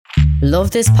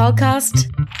Love this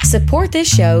podcast? Support this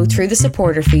show through the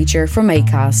supporter feature from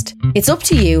Acast. It's up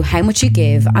to you how much you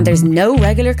give and there's no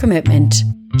regular commitment.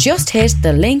 Just hit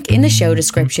the link in the show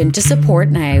description to support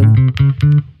now.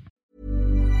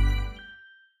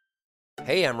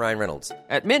 Hey, I'm Ryan Reynolds.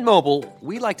 At Mint Mobile,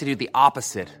 we like to do the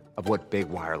opposite of what Big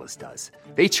Wireless does.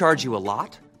 They charge you a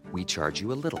lot, we charge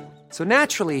you a little. So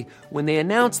naturally, when they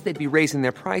announced they'd be raising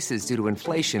their prices due to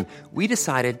inflation, we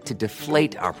decided to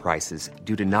deflate our prices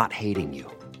due to not hating you.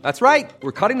 That's right.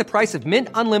 We're cutting the price of Mint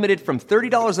Unlimited from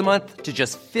 $30 a month to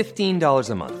just $15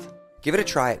 a month. Give it a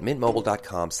try at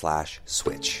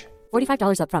mintmobile.com/switch.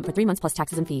 $45 up front for 3 months plus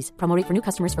taxes and fees. Promo rate for new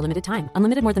customers for limited time.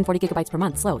 Unlimited more than 40 gigabytes per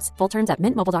month. Slows full terms at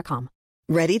mintmobile.com.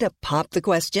 Ready to pop the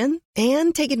question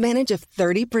and take advantage of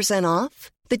 30%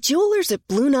 off? The jewelers at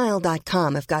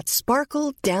BlueNile.com have got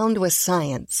sparkle down to a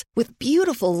science with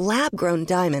beautiful lab-grown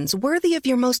diamonds worthy of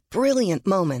your most brilliant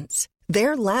moments.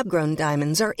 Their lab-grown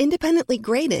diamonds are independently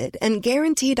graded and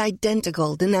guaranteed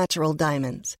identical to natural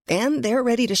diamonds. And they're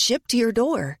ready to ship to your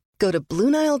door. Go to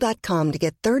BlueNile.com to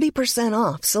get 30%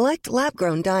 off select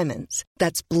lab-grown diamonds.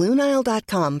 That's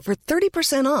BlueNile.com for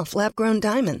 30% off lab-grown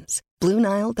diamonds.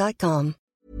 BlueNile.com.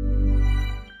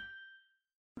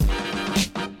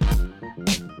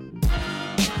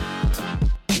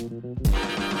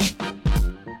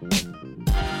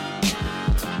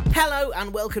 Hello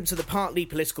and welcome to the Partly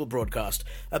Political Broadcast,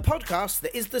 a podcast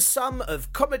that is the sum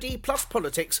of comedy plus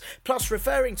politics plus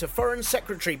referring to Foreign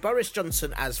Secretary Boris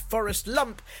Johnson as Forrest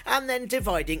Lump and then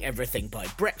dividing everything by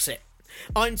Brexit.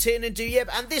 I'm Tiernan Douieb,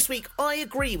 and this week I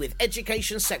agree with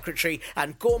Education Secretary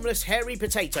and gormless hairy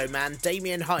potato man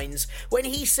Damian Hinds when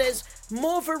he says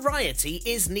more variety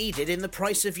is needed in the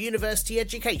price of university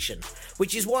education,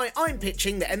 which is why I'm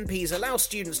pitching that MPs allow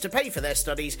students to pay for their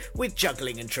studies with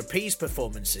juggling and trapeze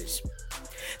performances.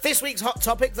 This week's hot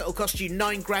topic that will cost you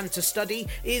 $9,000 to study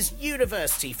is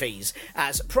university fees,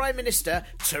 as Prime Minister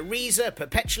Theresa,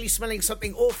 perpetually smelling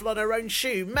something awful on her own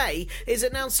shoe, May, is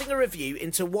announcing a review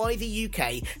into why the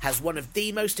UK has one of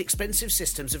the most expensive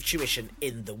systems of tuition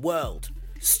in the world.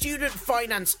 Student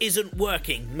finance isn't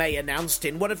working, May announced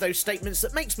in one of those statements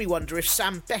that makes me wonder if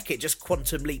Sam Beckett just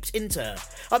quantum leaped into her.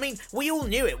 I mean, we all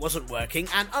knew it wasn't working,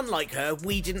 and unlike her,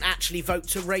 we didn't actually vote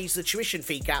to raise the tuition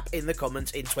fee gap in the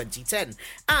Commons in 2010.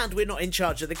 And we're not in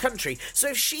charge of the country, so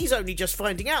if she's only just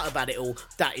finding out about it all,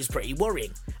 that is pretty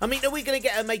worrying. I mean, are we going to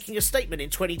get her making a statement in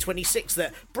 2026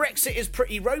 that Brexit is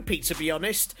pretty ropey, to be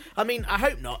honest? I mean, I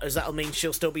hope not, as that'll mean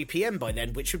she'll still be PM by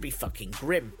then, which would be fucking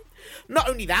grim. Not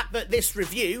only that, but this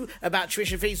review about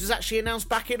tuition fees was actually announced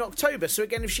back in October, so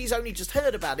again, if she's only just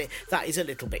heard about it, that is a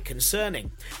little bit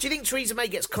concerning. Do you think Theresa May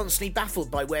gets constantly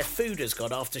baffled by where food has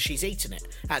gone after she's eaten it?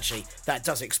 Actually, that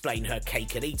does explain her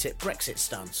cake and eat it Brexit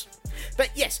stance.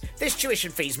 But yes, this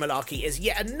tuition fees malarkey is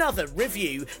yet another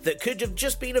review that could have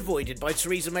just been avoided by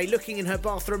Theresa May looking in her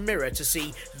bathroom mirror to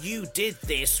see "you did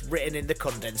this" written in the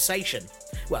condensation.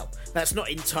 Well, that's not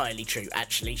entirely true,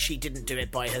 actually. She didn't do it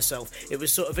by herself. It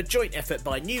was sort of a joint effort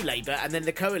by New Labour and then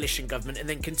the coalition government and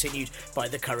then continued by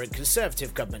the current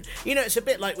Conservative government. You know, it's a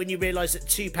bit like when you realise that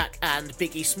Tupac and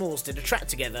Biggie Smalls did a track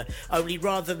together, only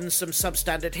rather than some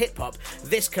substandard hip-hop,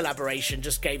 this collaboration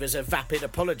just gave us a vapid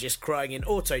apologist crying in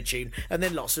auto-tune and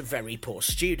then lots of very poor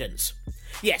students.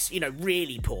 Yes, you know,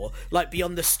 really poor, like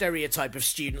beyond the stereotype of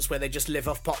students where they just live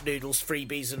off pot noodles,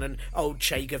 freebies and an old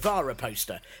Che Guevara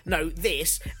poster. No,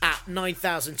 this, at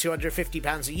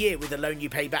 £9,250 a year with a loan you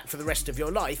pay back for the rest of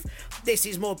your life, this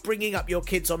is more bringing up your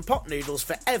kids on pot noodles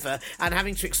forever and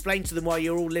having to explain to them why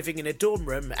you're all living in a dorm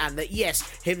room and that yes,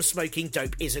 him smoking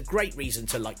dope is a great reason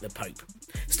to like the Pope.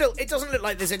 Still, it doesn't look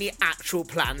like there's any actual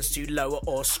plans to lower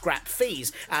or scrap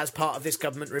fees as part of this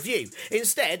government review.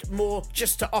 Instead, more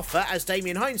just to offer, as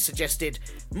Damian Hinds suggested,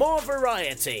 more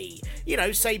variety. You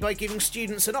know, say by giving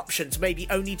students an option to maybe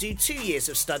only do 2 years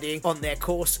of studying on their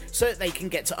course so that they can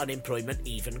get to unemployment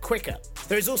even quicker.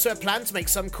 There is also a plan to make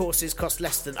some courses cost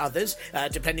less than others,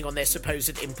 depending on their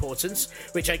supposed importance,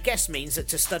 which I guess means that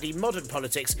to study modern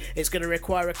politics is going to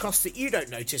require a cost that you don't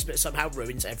notice but somehow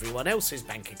ruins everyone else's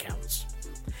bank accounts.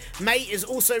 May is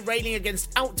also railing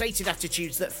against outdated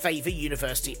attitudes that favour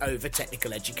university over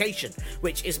technical education,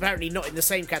 which is apparently not in the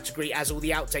same category as all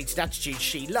the outdated attitudes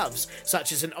she loves,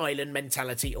 such as an island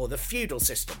mentality or the feudal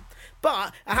system.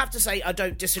 But I have to say I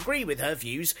don't disagree with her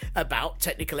views about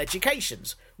technical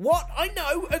educations. What? I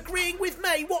know, agreeing with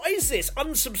May. What is this?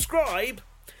 Unsubscribe?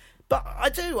 But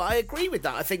I agree with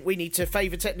that. I think we need to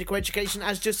favour technical education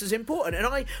as just as important. And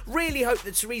I really hope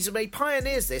that Theresa May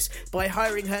pioneers this by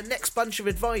hiring her next bunch of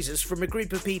advisors from a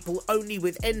group of people only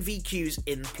with NVQs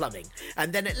in plumbing.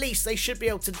 And then at least they should be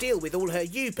able to deal with all her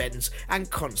U-bends and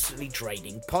constantly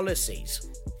draining policies.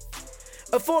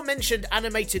 Aforementioned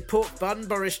animated pork bun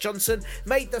Boris Johnson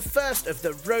made the first of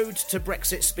the Road to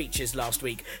Brexit speeches last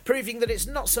week, proving that it's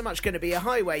not so much going to be a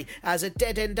highway as a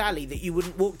dead-end alley that you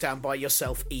wouldn't walk down by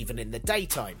yourself even in the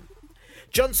daytime.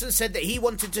 Johnson said that he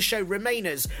wanted to show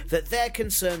Remainers that their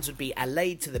concerns would be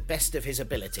allayed to the best of his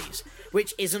abilities,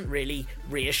 which isn't really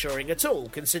reassuring at all,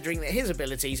 considering that his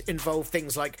abilities involve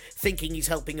things like thinking he's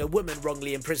helping a woman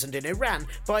wrongly imprisoned in Iran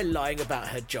by lying about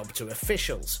her job to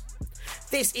officials.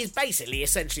 This is basically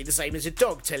essentially the same as a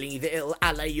dog telling you that it'll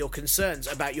allay your concerns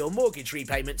about your mortgage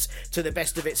repayments to the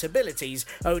best of its abilities,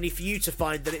 only for you to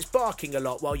find that it's barking a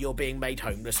lot while you're being made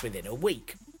homeless within a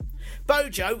week.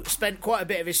 Bojo spent quite a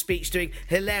bit of his speech doing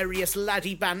hilarious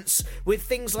laddie bants, with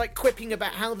things like quipping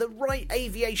about how the right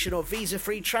aviation or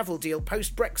visa-free travel deal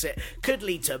post-Brexit could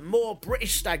lead to more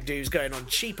British stag doos going on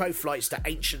cheapo flights to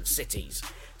ancient cities.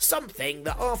 Something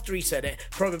that, after he said it,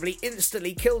 probably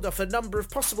instantly killed off a number of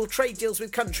possible trade deals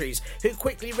with countries who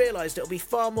quickly realised it'll be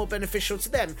far more beneficial to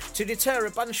them to deter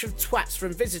a bunch of twats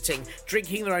from visiting,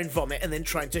 drinking their own vomit and then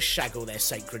trying to shag all their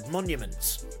sacred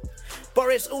monuments.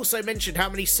 Boris also mentioned how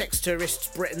many sex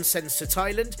tourists Britain sends to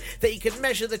Thailand, that he could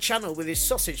measure the channel with his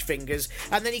sausage fingers,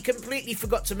 and then he completely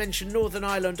forgot to mention Northern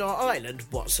Ireland or Ireland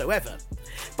whatsoever.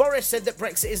 Boris said that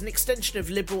Brexit is an extension of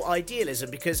liberal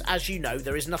idealism because, as you know,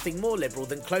 there is nothing more liberal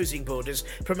than closing borders,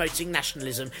 promoting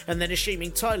nationalism, and then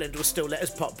assuming Thailand will still let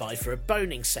us pop by for a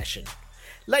boning session.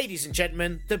 Ladies and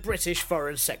gentlemen, the British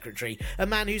Foreign Secretary, a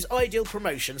man whose ideal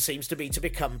promotion seems to be to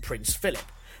become Prince Philip,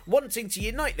 wanting to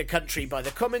unite the country by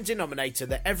the common denominator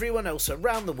that everyone else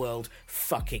around the world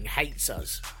fucking hates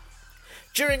us.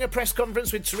 During a press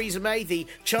conference with Theresa May, the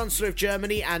Chancellor of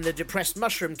Germany and the depressed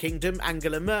Mushroom Kingdom,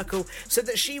 Angela Merkel, said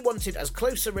that she wanted as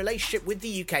close a relationship with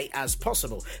the UK as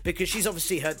possible, because she's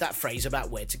obviously heard that phrase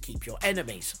about where to keep your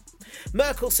enemies.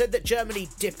 Merkel said that Germany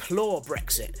deplore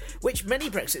Brexit, which many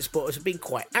Brexit supporters have been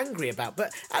quite angry about,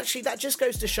 but actually that just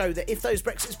goes to show that if those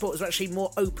Brexit supporters were actually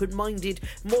more open-minded,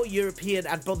 more European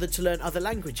and bothered to learn other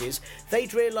languages,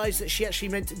 they'd realise that she actually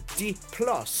meant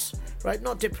deplos, right?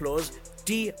 Not deplores,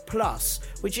 D+,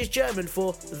 which is German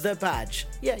for the badge.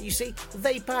 Yeah, you see,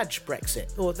 they badge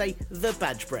Brexit, or the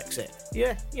badge Brexit.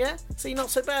 Yeah, see, not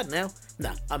so bad now.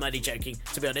 No, I'm only joking,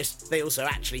 to be honest. They also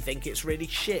actually think it's really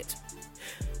shit.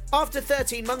 After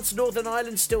 13 months, Northern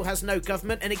Ireland still has no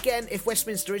government, and again, if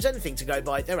Westminster is anything to go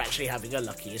by, they're actually having a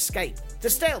lucky escape. The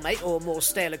stalemate, or more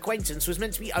stale acquaintance, was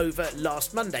meant to be over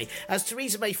last Monday, as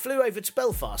Theresa May flew over to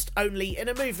Belfast, only in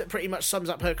a move that pretty much sums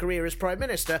up her career as Prime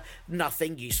Minister,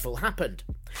 nothing useful happened.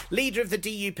 Leader of the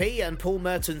DUP and Paul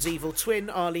Merton's evil twin,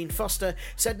 Arlene Foster,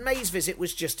 said May's visit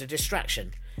was just a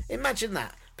distraction. Imagine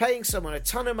that, paying someone a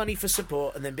ton of money for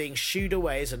support and then being shooed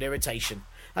away as an irritation.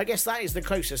 I guess that is the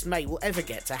closest May will ever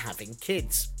get to having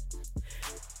kids.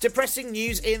 Depressing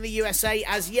news in the USA,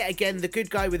 as yet again the good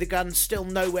guy with a gun still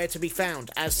nowhere to be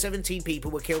found, as 17 people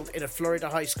were killed in a Florida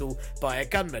high school by a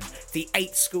gunman, the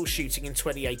 8th school shooting in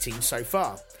 2018 so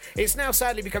far. It's now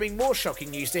sadly becoming more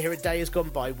shocking news to hear a day has gone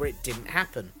by where it didn't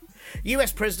happen.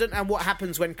 US President and what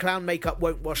happens when clown makeup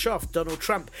won't wash off, Donald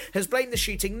Trump, has blamed the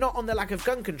shooting not on the lack of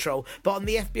gun control, but on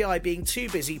the FBI being too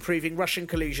busy proving Russian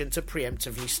collusion to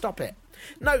preemptively stop it.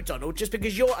 No, Donald, just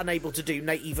because you're unable to do,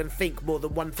 nay, even think more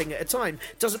than one thing at a time,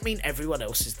 doesn't mean everyone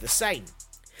else is the same.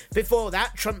 Before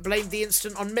that, Trump blamed the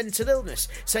incident on mental illness,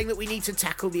 saying that we need to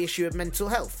tackle the issue of mental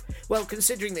health. Well,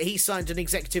 considering that he signed an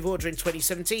executive order in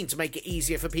 2017 to make it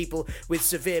easier for people with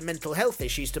severe mental health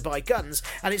issues to buy guns,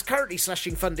 and is currently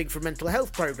slashing funding for mental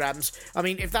health programmes, I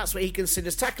mean, if that's what he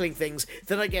considers tackling things,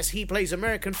 then I guess he plays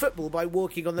American football by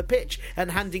walking on the pitch and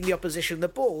handing the opposition the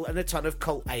ball and a ton of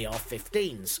Colt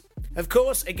AR-15s. Of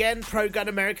course, again, pro-gun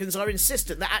Americans are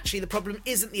insistent that actually the problem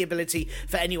isn't the ability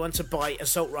for anyone to buy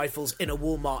assault rifles in a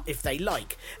Walmart if they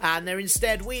like, and they're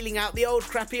instead wheeling out the old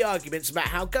crappy arguments about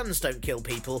how guns don't kill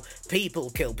people, people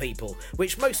kill people,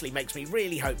 which mostly makes me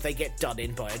really hope they get done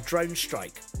in by a drone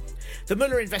strike. The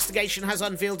Mueller investigation has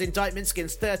unveiled indictments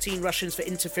against 13 Russians for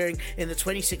interfering in the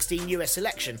 2016 US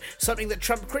election, something that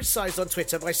Trump criticised on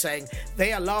Twitter by saying,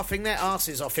 "They are laughing their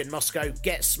asses off in Moscow,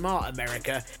 get smart,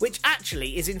 America," which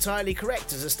actually is entirely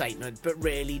correct as a statement, but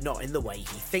really not in the way he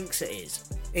thinks it is.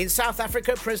 In South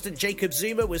Africa, President Jacob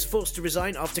Zuma was forced to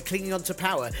resign after clinging on to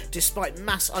power, despite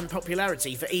mass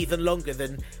unpopularity for even longer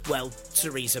than, well,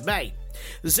 Theresa May.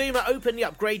 Zuma openly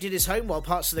upgraded his home while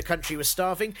parts of the country were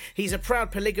starving. He's a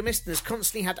proud polygamist and has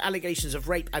constantly had allegations of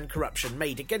rape and corruption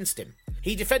made against him.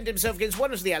 He defended himself against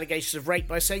one of the allegations of rape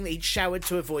by saying that he'd showered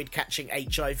to avoid catching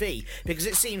HIV, because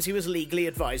it seems he was legally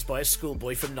advised by a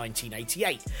schoolboy from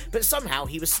 1988, but somehow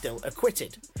he was still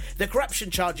acquitted. The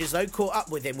corruption charges, though, caught up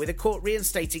with him, with a court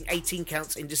reinstating 18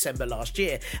 counts in December last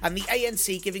year, and the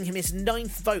ANC giving him his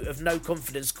 9th vote of no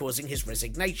confidence, causing his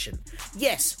resignation.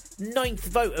 Yes, 9th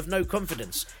vote of no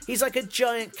confidence. He's like a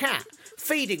giant cat,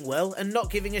 feeding well and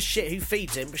not giving a shit who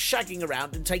feeds him, shagging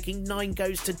around and taking 9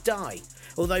 goes to die.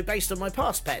 Although, based on my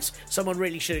past pets, someone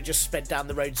really should have just sped down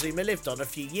the road Zuma lived on a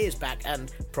few years back and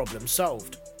problem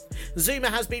solved. Zuma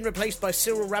has been replaced by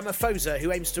Cyril Ramaphosa,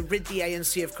 who aims to rid the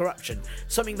ANC of corruption,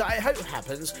 something that I hope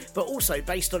happens, but also,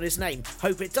 based on his name,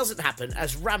 hope it doesn't happen,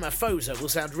 as Ramaphosa will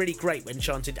sound really great when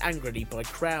chanted angrily by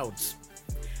crowds.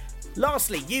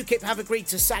 Lastly, UKIP have agreed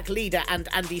to sack leader and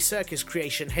Andy Serkis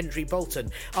creation Henry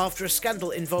Bolton after a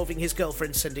scandal involving his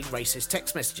girlfriend sending racist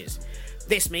text messages.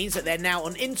 This means that they're now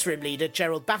on interim leader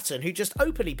Gerald Batten, who just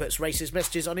openly puts racist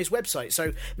messages on his website,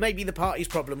 so maybe the party's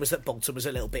problem was that Bolton was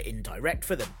a little bit indirect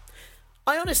for them.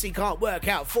 I honestly can't work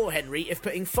out for Henry if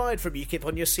putting fired from UKIP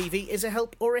on your CV is a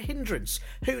help or a hindrance.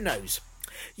 Who knows?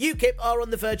 UKIP are on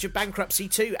the verge of bankruptcy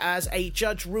too, as a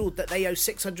judge ruled that they owe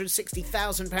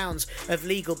 £660,000 of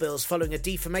legal bills following a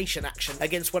defamation action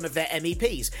against one of their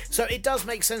MEPs, so it does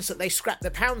make sense that they scrapped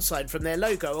the pound sign from their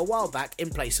logo a while back in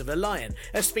place of a lion,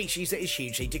 a species that is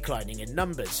hugely declining in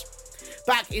numbers.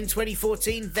 Back in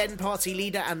 2014, then party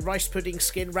leader and rice pudding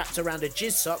skin wrapped around a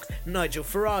jizz sock, Nigel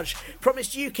Farage,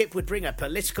 promised UKIP would bring a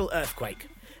political earthquake.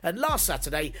 And last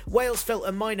Saturday, Wales felt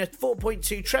a minor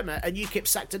 4.2 tremor and UKIP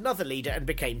sacked another leader and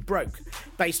became broke.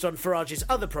 Based on Farage's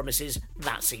other promises,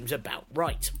 that seems about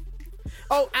right.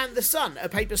 Oh, and The Sun, a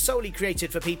paper solely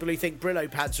created for people who think Brillo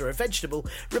pads are a vegetable,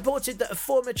 reported that a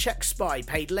former Czech spy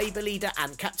paid Labour leader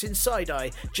and Captain Side-Eye,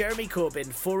 Jeremy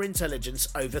Corbyn, for intelligence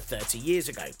over 30 years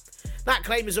ago. That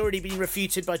claim has already been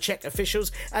refuted by Czech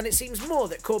officials, and it seems more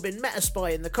that Corbyn met a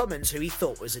spy in the Commons who he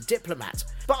thought was a diplomat.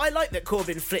 But I like that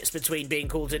Corbyn flits between being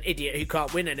called an idiot who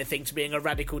can't win anything to being a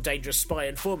radical, dangerous spy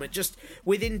informant just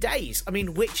within days. I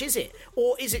mean, which is it?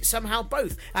 Or is it somehow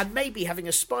both? And maybe having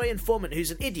a spy informant who's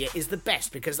an idiot is the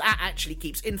best, because that actually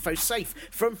keeps info safe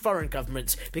from foreign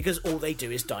governments, because all they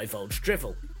do is divulge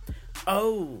drivel.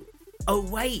 Oh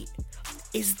wait,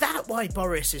 is that why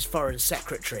Boris is Foreign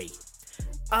Secretary?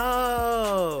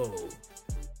 Oh.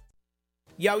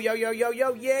 Yo, yeah, yo,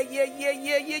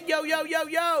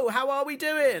 how are we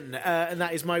doing? And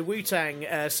that is my Wu-Tang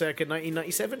circa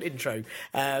 1997 intro.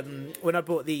 When I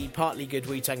bought the Partly Good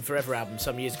Wu-Tang Forever album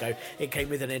some years ago, it came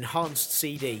with an enhanced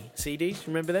CD. CDs,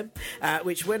 remember them?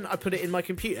 Which, when I put it in my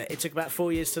computer, it took about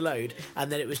 4 years to load,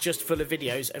 and then it was just full of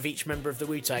videos of each member of the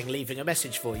Wu-Tang leaving a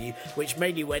message for you, which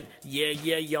mainly went, yeah,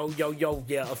 yo,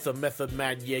 of the Method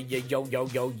Man, yeah,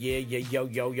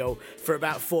 yo, for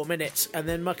about 4 minutes, and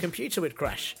then my computer would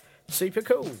crash. Super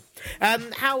cool.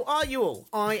 How are you all?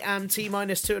 I am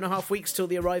T-minus 2.5 weeks till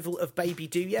the arrival of baby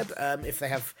Duyeb, if they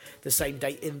have the same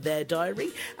date in their diary,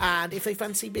 and if they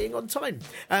fancy being on time.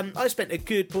 I spent a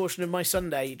good portion of my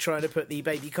Sunday trying to put the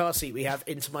baby car seat we have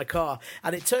into my car,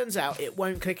 and it turns out it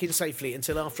won't click in safely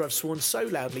until after I've sworn so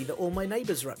loudly that all my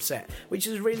neighbours are upset, which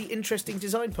is a really interesting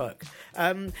design perk. I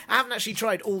haven't actually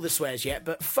tried all the swears yet,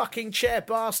 but fucking chair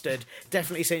bastard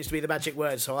definitely seems to be the magic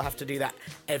word, so I'll have to do that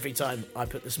every time I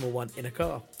put the small one in a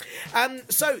car.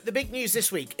 So the big news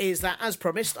this week is that, as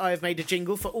promised, I have made a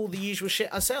jingle for all the usual shit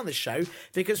I say on this show,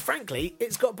 because frankly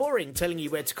it's got boring telling you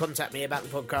where to contact me about the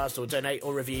podcast or donate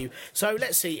or review, so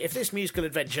let's see if this musical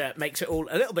adventure makes it all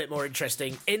a little bit more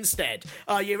interesting instead.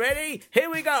 Are you ready? Here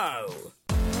we go!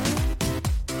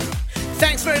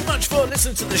 Thanks very much for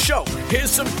listening to the show. Here's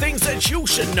some things that you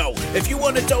should know. If you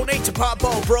want to donate to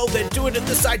Pawpaw Bro, then do it at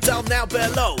the site down now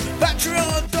below.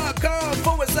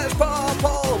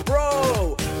 Patreon.com/Pawpaw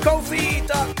Bro.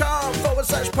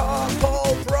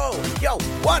 Ko-fi.com/Pawpaw Bro. Yo,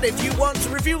 what if you want to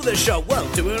review the show? Well,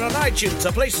 do it on iTunes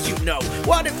or places you know.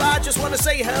 What if I just want to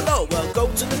say hello? Well,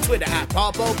 go to the Twitter at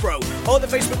Pawpaw Bro, or the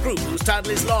Facebook group whose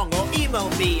title is long, or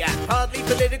email me at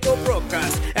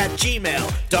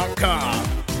partlypoliticalbroadcast@gmail.com.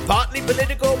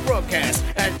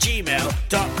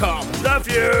 partlypoliticalbroadcast@gmail.com. Love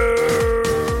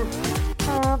you!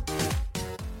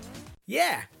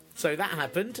 Yeah, so that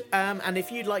happened. And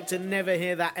if you'd like to never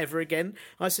hear that ever again,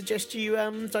 I suggest you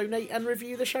donate and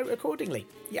review the show accordingly.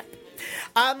 Yep.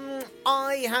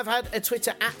 I have had a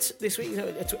Twitter at this week,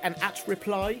 an at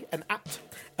reply,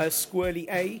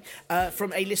 Squirrely A,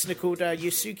 from a listener called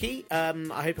Yosuke.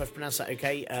 I hope I've pronounced that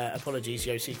okay. Apologies,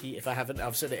 Yosuke, if I haven't.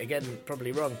 I've said it again,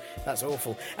 probably wrong. That's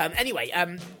awful. Anyway,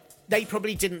 they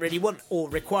probably didn't really want or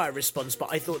require a response, but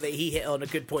I thought that he hit on a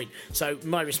good point. So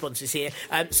my response is here.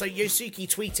 So Yosuke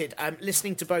tweeted,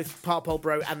 listening to both Parpol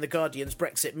and The Guardian's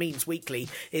Brexit Means Weekly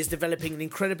is developing an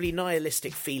incredibly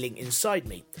nihilistic feeling inside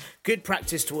me. Good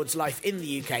practice towards life in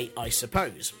the UK, I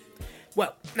suppose.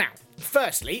 Well, now,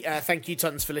 firstly, thank you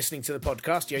tons for listening to the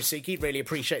podcast, Yosuke, really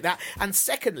appreciate that. And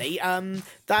secondly,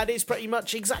 that is pretty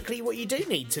much exactly what you do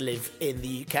need to live in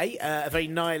the UK, a very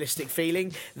nihilistic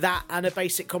feeling, that and a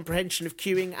basic comprehension of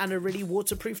queuing and a really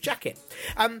waterproof jacket.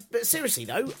 But seriously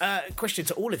though, question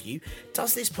to all of you,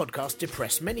 does this podcast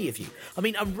depress many of you? I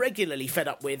mean, I'm regularly fed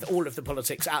up with all of the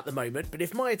politics at the moment, but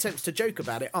if my attempts to joke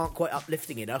about it aren't quite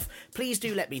uplifting enough, please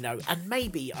do let me know, and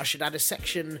maybe I should add a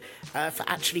section for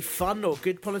actually fun or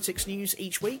good politics news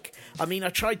each week. I mean, I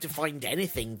tried to find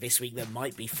anything this week that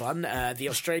might be fun. The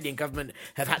Australian government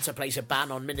have had to place a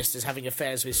ban on ministers having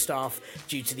affairs with staff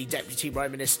due to the Deputy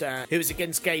Prime Minister who was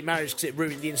against gay marriage because it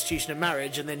ruined the institution of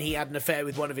marriage, and then he had an affair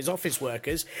with one of his office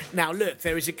workers. Now look,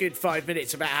 there is a good 5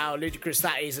 minutes about how ludicrous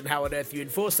that is and how on earth you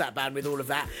enforce that ban with all of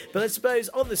that, but I suppose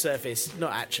on the surface,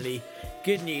 not actually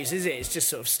good news, is it? It's just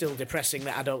sort of still depressing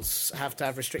that adults have to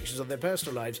have restrictions on their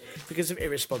personal lives because of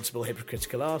irresponsible,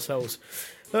 hypocritical arseholes.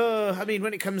 I mean,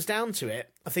 when it comes down to it,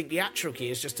 I think the actual key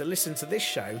is just to listen to this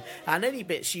show, and any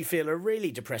bits you feel are really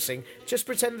depressing, just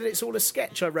pretend that it's all a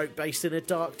sketch I wrote based in a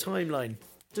dark timeline.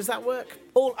 Does that work?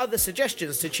 All other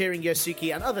suggestions to cheering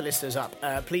Yosuke and other listeners up,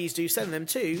 please do send them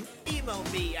to email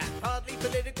me at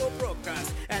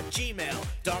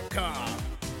partlypoliticalbroadcast@gmail.com.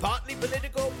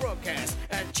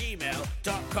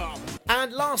 partlypoliticalbroadcast@gmail.com.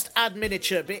 And last ad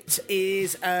miniature bit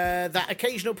is that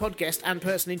occasional podcast and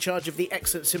person in charge of the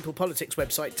excellent Simple Politics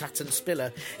website, Tatton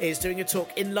Spiller, is doing a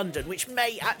talk in London, which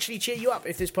may actually cheer you up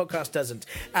if this podcast doesn't,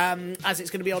 as it's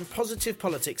going to be on positive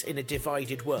politics in a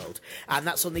divided world. And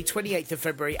that's on the 28th of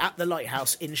February at the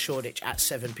Lighthouse in Shoreditch at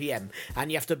 7 p.m.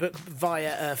 And you have to book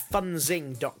via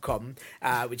funzing.com,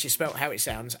 which is spelt how it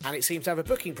sounds, and it seems to have a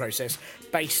booking process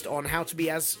based on how to be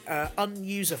as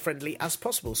un-user-friendly as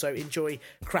possible, so enjoy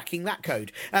cracking that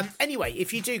code. Anyway,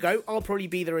 if you do go, I'll probably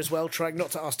be there as well, trying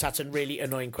not to ask Tatton really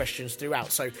annoying questions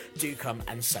throughout, so do come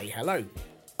and say hello.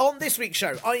 On this week's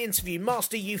show, I interview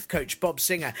Master Youth Coach Bob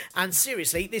Singer, and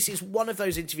seriously, this is one of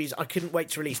those interviews I couldn't wait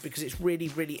to release because it's really,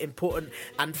 really important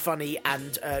and funny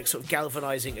and sort of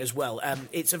galvanising as well.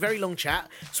 It's a very long chat,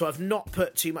 so I've not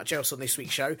put too much else on this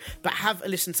week's show, but have a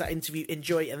listen to that interview,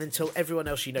 enjoy, and then tell everyone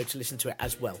else you know to listen to it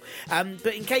as well.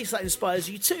 But in case that inspires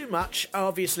you too much,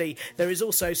 obviously, there is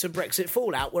also some Brexit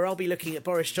fallout where I'll be looking at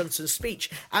Boris Johnson's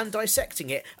speech and dissecting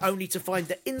it, only to find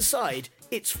that inside,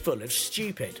 it's full of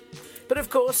stupid. But of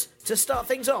course, to start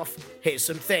things off, here's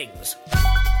some things.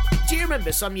 Do you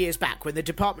remember some years back when the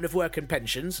Department of Work and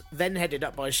Pensions, then headed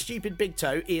up by stupid big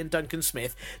toe Ian Duncan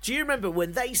Smith, do you remember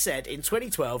when they said in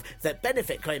 2012 that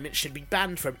benefit claimants should be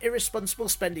banned from irresponsible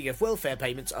spending of welfare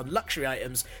payments on luxury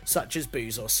items such as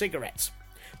booze or cigarettes?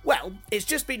 Well, it's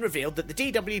just been revealed that the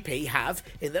DWP have,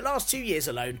 in the last 2 years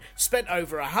alone, spent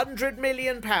over £100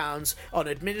 million on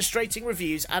administrating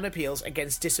reviews and appeals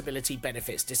against disability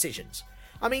benefits decisions.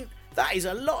 I mean, that is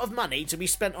a lot of money to be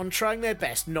spent on trying their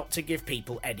best not to give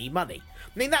people any money. I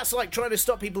mean, that's like trying to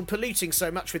stop people polluting so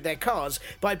much with their cars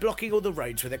by blocking all the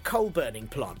roads with a coal-burning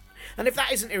plant. And if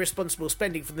that isn't irresponsible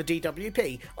spending from the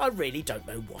DWP, I really don't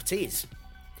know what is.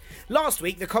 Last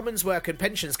week, the Commons Work and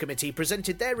Pensions Committee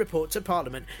presented their report to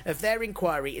Parliament of their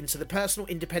inquiry into the personal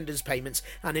independence payments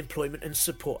and employment and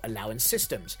support allowance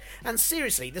systems. And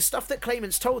seriously, the stuff that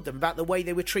claimants told them about the way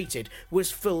they were treated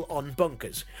was full-on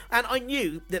bonkers. And I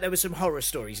knew that there were some horror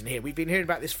stories in here. We've been hearing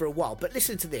about this for a while, but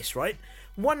listen to this, right?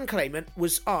 One claimant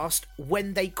was asked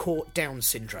when they caught Down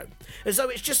syndrome, as though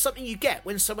it's just something you get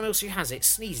when someone else who has it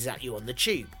sneezes at you on the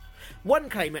tube. One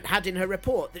claimant had in her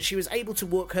report that she was able to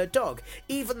walk her dog,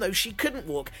 even though she couldn't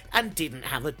walk and didn't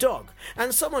have a dog.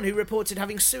 And someone who reported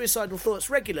having suicidal thoughts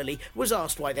regularly was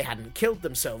asked why they hadn't killed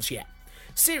themselves yet.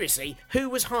 Seriously, who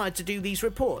was hired to do these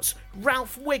reports?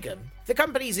 Ralph Wiggum? The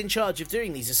companies in charge of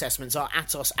doing these assessments are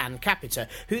Atos and Capita,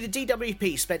 who the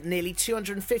DWP spent nearly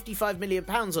 £255 million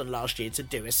on last year to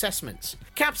do assessments.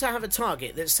 Capita have a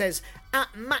target that says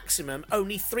at maximum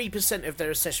only 3% of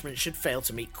their assessments should fail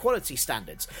to meet quality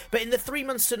standards, but in the 3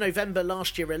 months to November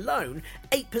last year alone,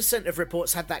 8% of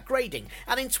reports had that grading,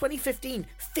 and in 2015,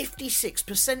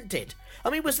 56% did. I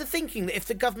mean, was the thinking that if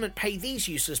the government pay these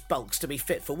useless bulks to be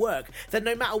fit for work, then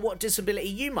no matter what disability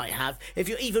you might have, if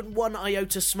you're even one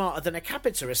iota smarter than a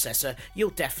Capita assessor, you'll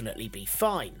definitely be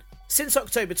fine? Since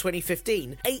October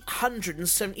 2015,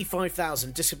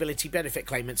 875,000 disability benefit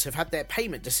claimants have had their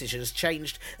payment decisions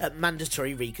changed at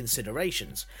mandatory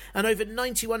reconsiderations, and over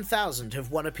 91,000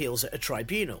 have won appeals at a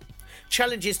tribunal.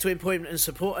 Challenges to employment and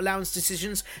support allowance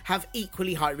decisions have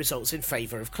equally high results in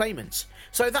favour of claimants.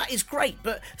 So that is great,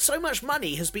 but so much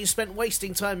money has been spent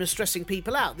wasting time and stressing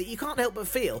people out that you can't help but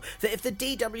feel that if the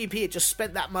DWP had just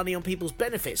spent that money on people's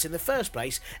benefits in the first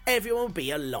place, everyone would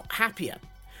be a lot happier.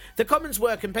 The Commons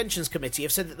Work and Pensions Committee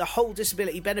have said that the whole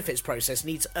disability benefits process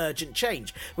needs urgent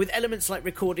change, with elements like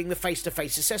recording the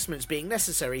face-to-face assessments being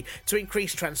necessary to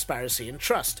increase transparency and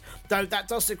trust, though that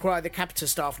does require the Capita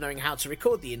staff knowing how to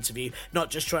record the interview, not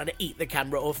just trying to eat the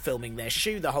camera or filming their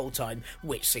shoe the whole time,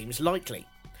 which seems likely.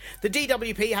 The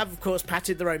DWP have, of course,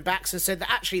 patted their own backs and said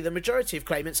that actually the majority of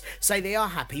claimants say they are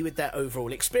happy with their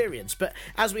overall experience, but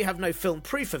as we have no film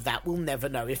proof of that, we'll never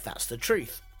know if that's the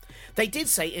truth. They did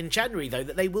say in January, though,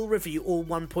 that they will review all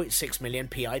 1.6 million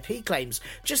PIP claims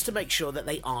just to make sure that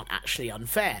they aren't actually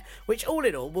unfair, which all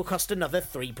in all will cost another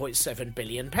 £3.7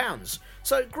 billion.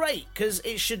 So great, because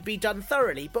it should be done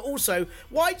thoroughly, but also,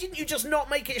 why didn't you just not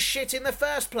make it shit in the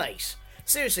first place?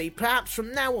 Seriously, perhaps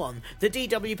from now on, the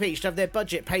DWP should have their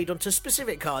budget paid onto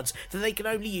specific cards that they can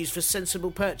only use for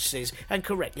sensible purchases and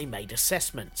correctly made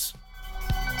assessments.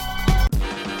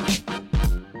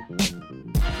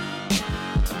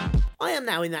 I am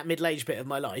now in that middle-aged bit of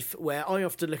my life where I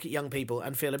often look at young people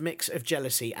and feel a mix of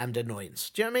jealousy and annoyance.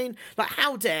 Do you know what I mean? Like,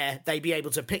 how dare they be able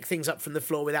to pick things up from the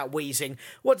floor without wheezing?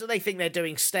 What do they think they're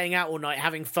doing, staying out all night,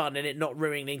 having fun, and it not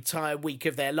ruining the entire week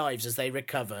of their lives as they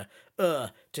recover?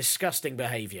 Disgusting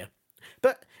behaviour.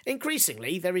 But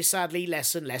increasingly, there is sadly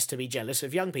less and less to be jealous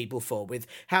of young people for, with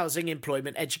housing,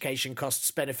 employment, education costs,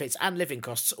 benefits and living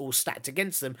costs all stacked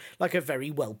against them like a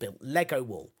very well-built Lego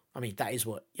wall. I mean, that is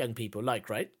what young people like,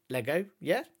 right? Lego?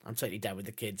 Yeah? I'm totally down with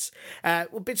the kids.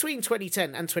 Well, between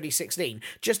 2010 and 2016,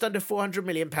 just under £400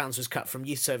 million was cut from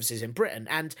youth services in Britain.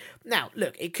 And now,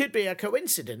 look, it could be a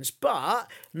coincidence, but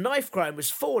knife crime was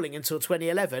falling until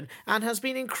 2011 and has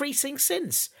been increasing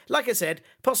since. Like I said,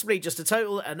 possibly just a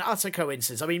total and utter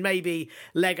coincidence. I mean, maybe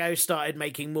Lego started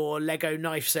making more Lego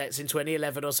knife sets in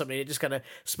 2011 or something. It just kind of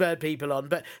spurred people on.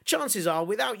 But chances are,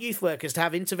 without youth workers to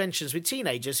have interventions with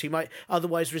teenagers who might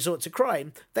otherwise resort to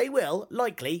crime, they will,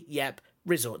 likely,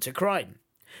 resort to crime.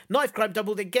 Knife crime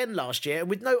doubled again last year, and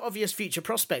with no obvious future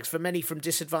prospects for many from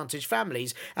disadvantaged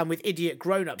families, and with idiot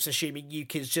grown-ups assuming you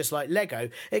kids just like Lego,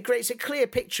 it creates a clear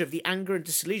picture of the anger and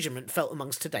disillusionment felt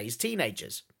amongst today's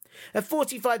teenagers. A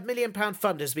 £45 million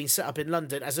fund has been set up in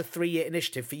London as a 3-year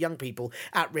initiative for young people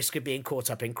at risk of being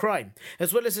caught up in crime,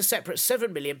 as well as a separate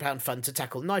 £7 million fund to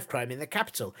tackle knife crime in the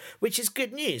capital, which is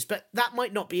good news, but that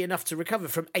might not be enough to recover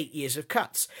from 8 years of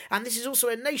cuts. And this is also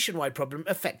a nationwide problem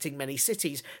affecting many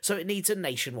cities, so it needs a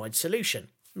nationwide solution.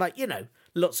 Like, you know,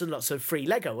 lots and lots of free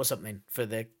Lego or something for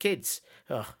the kids.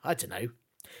 Oh, I don't know.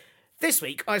 This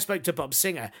week, I spoke to Bob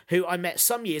Singer, who I met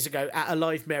some years ago at a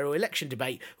live mayoral election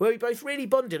debate where we both really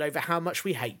bonded over how much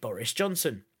we hate Boris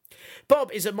Johnson.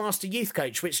 Bob is a master youth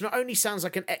coach, which not only sounds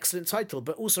like an excellent title,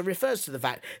 but also refers to the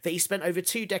fact that he spent over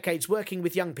 2 decades working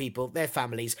with young people, their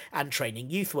families, and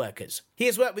training youth workers. He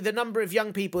has worked with a number of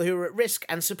young people who are at risk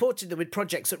and supported them with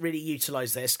projects that really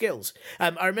utilise their skills.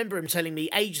 I remember him telling me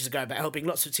ages ago about helping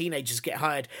lots of teenagers get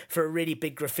hired for a really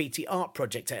big graffiti art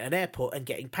project at an airport and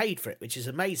getting paid for it, which is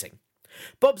amazing.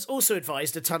 Bob's also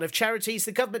advised a ton of charities,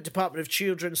 the Government Department of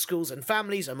Children, Schools and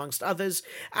Families, amongst others,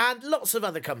 and lots of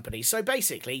other companies. So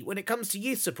basically, when it comes to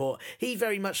youth support, he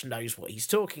very much knows what he's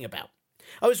talking about.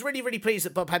 I was really pleased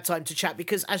that Bob had time to chat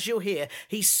because, as you'll hear,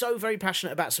 he's so very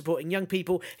passionate about supporting young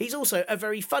people. He's also a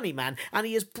very funny man, and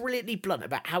he is brilliantly blunt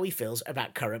about how he feels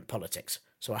about current politics.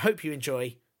 So I hope you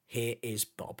enjoy. Here is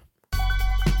Bob.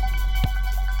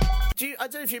 I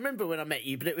don't know if you remember when I met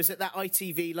you, but it was at that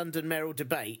ITV London mayoral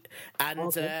debate,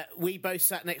 and we both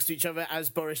sat next to each other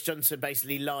as Boris Johnson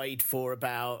basically lied for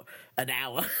about an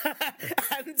hour.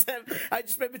 And I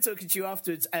just remember talking to you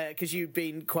afterwards because you'd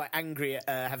been quite angry at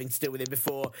having to deal with him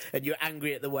before, and you're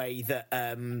angry at the way that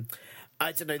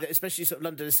I don't know, that especially sort of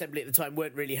London Assembly at the time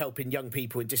weren't really helping young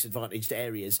people in disadvantaged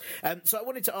areas. So I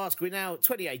wanted to ask, we're now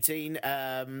 2018,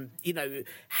 you know,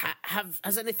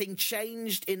 has anything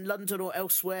changed in London or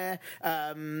elsewhere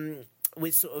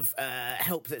with sort of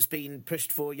help that's been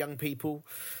pushed for young people?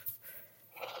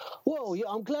 Well, yeah,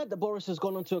 I'm glad that Boris has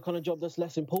gone on to a kind of job that's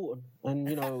less important and,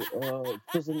 you know,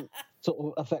 doesn't sort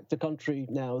of affect the country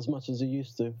now as much as he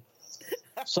used to.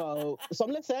 So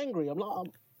I'm less angry. I'm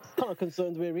kind of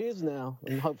concerned where he is now,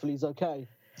 and hopefully he's okay.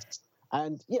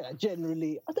 And yeah,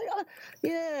 generally, I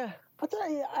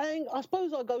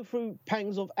suppose I go through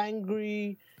pangs of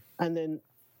angry, and then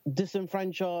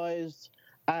disenfranchised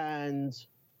and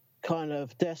kind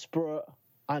of desperate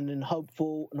and then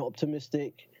hopeful and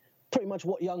optimistic. Pretty much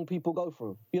what young people go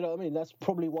through. You know what I mean? That's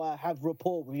probably why I have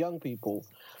rapport with young people,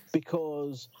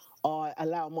 because I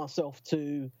allow myself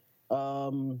to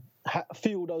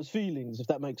feel those feelings, if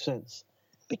that makes sense.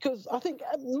 Because I think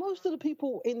most of the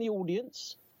people in the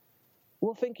audience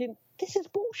were thinking, this is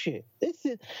bullshit.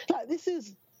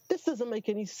 This doesn't make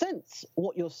any sense,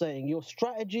 what you're saying. Your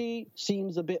strategy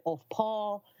seems a bit off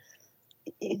par.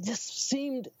 It just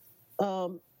seemed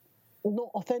not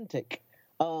authentic.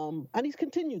 And he's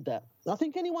continued that. I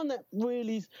think anyone that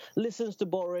really listens to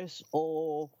Boris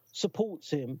or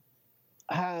supports him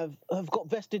have got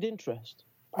vested interest.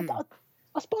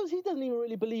 I suppose he doesn't even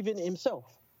really believe in it himself.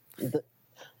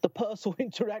 The personal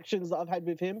interactions that I've had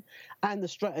with him and the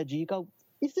strategy, you go,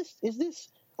 is this,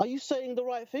 are you saying the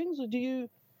right things, or do you,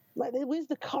 like, where's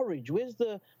the courage? Where's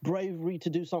the bravery to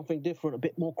do something different, a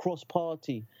bit more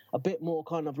cross-party, a bit more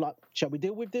kind of like, shall we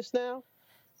deal with this now?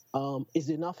 Is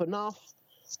enough?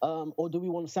 Or do we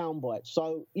want a soundbite?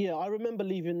 So, yeah, I remember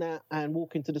leaving that and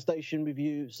walking to the station with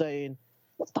you saying,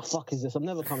 what the fuck is this? I'm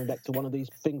never coming back to one of these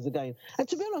things again. And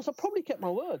to be honest, I probably kept my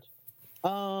word.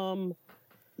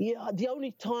 Yeah, the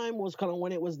only time was kind of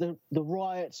when it was the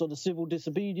riots or the civil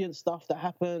disobedience stuff that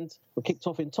happened, were kicked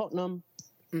off in Tottenham.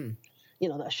 You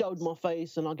know, that showed my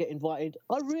face and I get invited.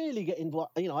 I rarely get invited.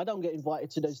 You know, I don't get invited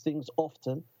to those things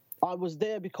often. I was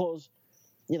there because,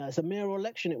 you know, it's a mayoral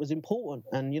election. It was important.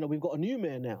 And, you know, we've got a new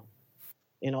mayor now.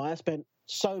 You know, I spent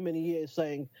so many years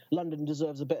saying London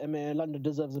deserves a better mayor, London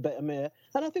deserves a better mayor.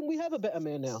 And I think we have a better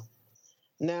mayor now.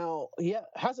 Now, yeah,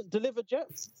 hasn't delivered yet.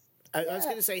 I was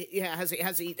going to say, yeah, has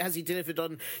he delivered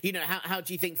on, you know, how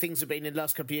do you think things have been in the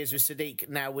last couple of years with Sadiq,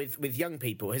 now with young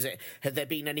people? Have there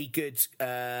been any good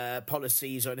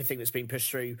policies or anything that's been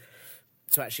pushed through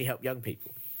to actually help young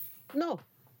people? No.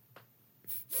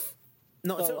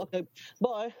 Not at all. Okay,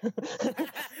 bye.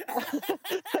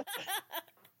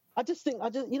 I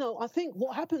think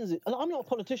what happens is, I'm not a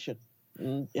politician,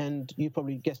 and you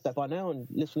probably guessed that by now, and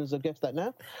listeners have guessed that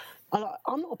now.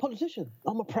 I'm not a politician.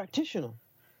 I'm a practitioner.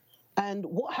 And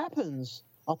what happens,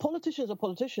 our politicians are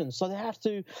politicians, so they have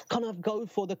to kind of go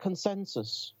for the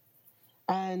consensus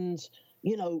and,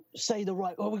 you know, say we've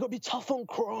got to be tough on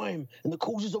crime and the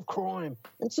causes of crime.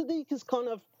 And Sadiq has kind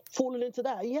of fallen into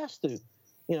that. He has to.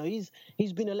 You know,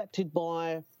 he's been elected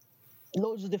by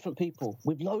loads of different people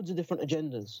with loads of different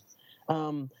agendas.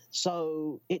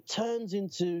 So it turns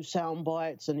into sound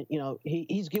bites, and, you know,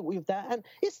 he's guilty of that. And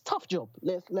it's a tough job.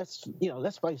 Let's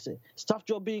face it. It's a tough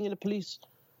job being in the police.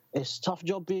 It's a tough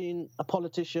job being a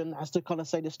politician, has to kind of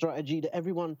say the strategy that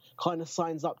everyone kind of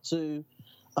signs up to.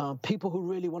 People who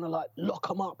really want to, like, lock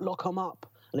them up.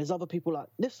 And there's other people like,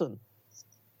 listen,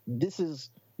 this is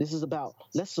about,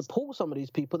 let's support some of these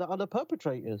people that are the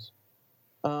perpetrators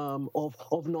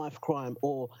of knife crime,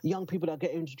 or young people that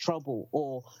get into trouble,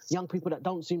 or young people that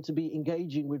don't seem to be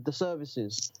engaging with the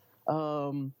services.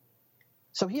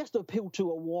 So he has to appeal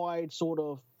to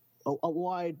a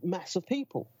wide mass of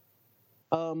people.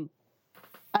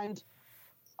 And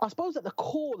I suppose at the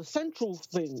core, the central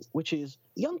thing, which is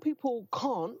young people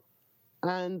can't,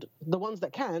 and the ones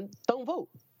that can don't vote.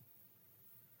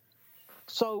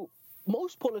 So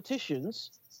most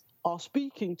politicians are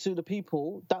speaking to the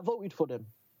people that voted for them.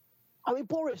 I mean,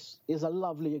 Boris is a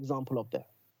lovely example of that.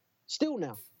 Still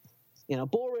now, you know,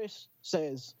 Boris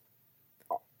says,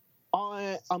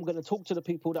 I'm going to talk to the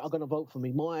people that are going to vote for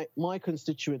me, my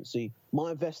constituency,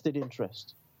 my vested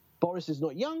interest. Boris is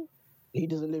not young. He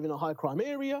doesn't live in a high crime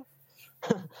area.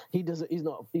 He's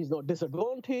not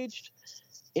disadvantaged.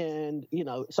 And, you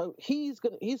know, so his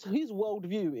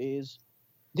worldview is,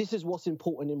 this is what's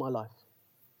important in my life.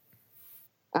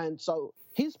 And so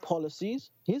his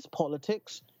policies, his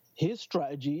politics, his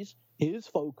strategies, his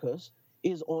focus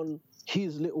is on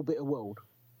his little bit of world.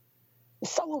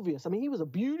 It's so obvious. I mean, he was a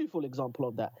beautiful example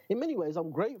of that. In many ways,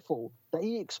 I'm grateful that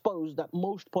he exposed that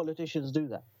most politicians do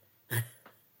that.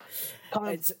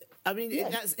 It's a really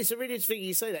interesting thing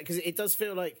you say that, because it does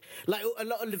feel like a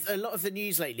lot of the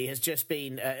news lately has just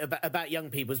been about young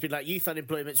people. It's been like youth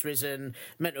unemployment's risen,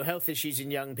 mental health issues in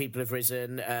young people have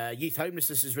risen, youth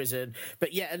homelessness has risen,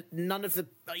 but yet none of the,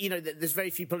 you know, there's very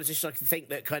few politicians I can think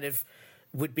that kind of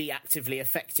would be actively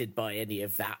affected by any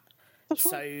of that.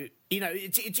 So, you know,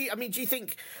 do you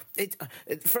think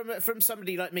from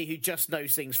somebody like me who just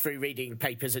knows things through reading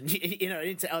papers and, you know,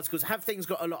 into articles, have things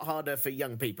got a lot harder for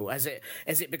young people? Has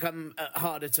it become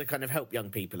harder to kind of help young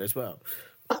people as well?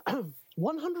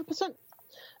 100%.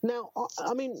 Now,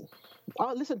 I mean,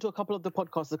 I listened to a couple of the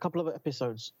podcasts, a couple of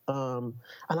episodes, and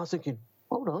I was thinking,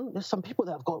 hold on, there's some people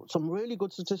that have got some really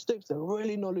good statistics. They're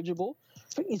really knowledgeable.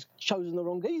 I think he's chosen the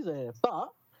wrong geezer here. But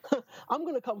I'm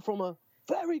going to come from a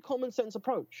very common sense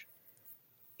approach.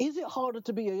 Is it harder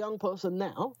to be a young person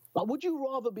now? Like, would you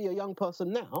rather be a young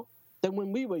person now than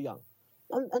when we were young?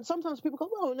 And sometimes people go,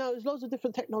 oh, no, there's loads of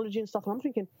different technology and stuff. And I'm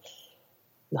thinking,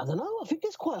 I don't know. I think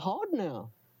it's quite hard now.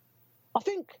 I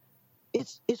think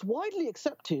it's widely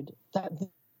accepted that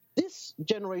this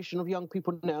generation of young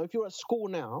people now, if you're at school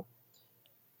now,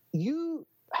 you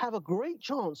have a great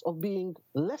chance of being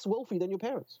less wealthy than your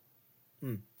parents.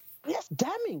 That's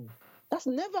damning. That's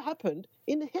never happened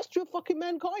in the history of fucking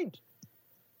mankind.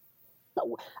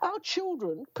 Our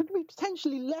children could be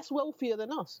potentially less wealthier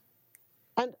than us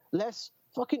and less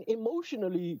fucking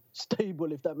emotionally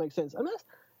stable, if that makes sense. And that's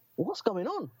what's going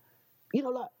on. You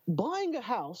know, like buying a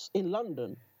house in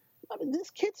London, I mean, this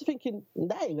kid's thinking,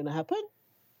 that ain't going to happen.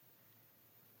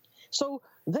 So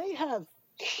they have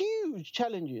huge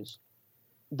challenges.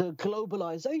 The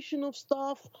globalization of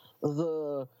stuff,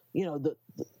 we're fucking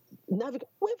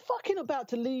about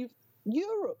to leave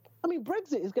Europe. I mean,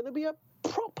 Brexit is going to be a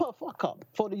proper fuck up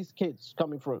for these kids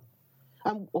coming through.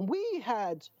 And we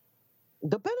had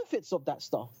the benefits of that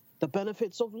stuff, the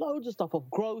benefits of loads of stuff,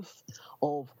 of growth,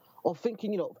 of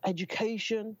thinking,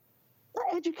 education.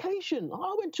 That education,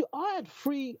 I had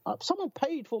free, someone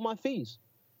paid for my fees.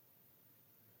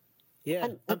 Yeah.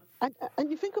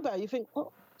 And you think about it, you think,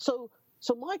 well, so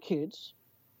my kids,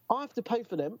 I have to pay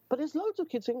for them, but there's loads of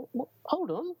kids saying, well,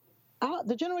 hold on,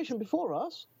 the generation before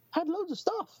us had loads of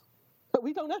stuff that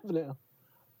we don't have now.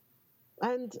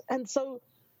 And so,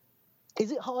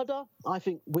 is it harder? I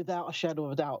think without a shadow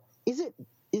of a doubt.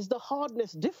 Is the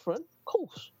hardness different?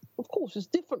 Of course, it's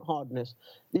different hardness.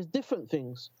 There's different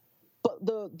things. But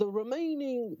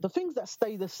the things that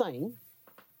stay the same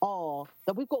are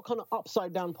that we've got kind of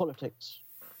upside down politics.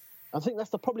 I think that's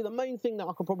probably the main thing that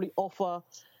I could probably offer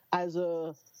as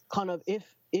a kind of,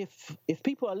 if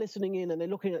people are listening in and they're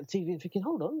looking at the TV and thinking,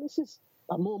 hold on, this is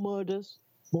like more murders,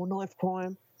 more knife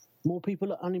crime, more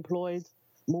people are unemployed,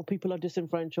 more people are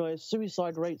disenfranchised,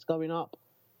 suicide rates going up,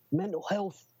 mental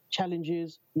health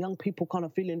challenges, young people kind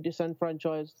of feeling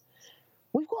disenfranchised.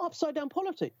 We've got upside down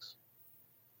politics.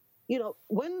 You know,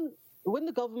 when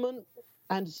the government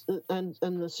and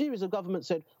the series of governments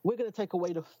said, we're going to take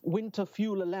away the winter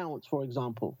fuel allowance, for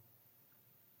example,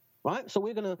 right? So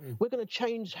we're going to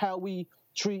change how we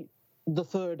treat the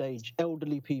third age,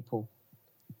 elderly people.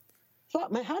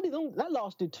 Fuck, man, that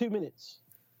lasted 2 minutes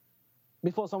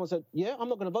before someone said, yeah, I'm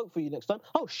not going to vote for you next time.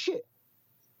 Oh, shit.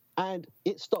 And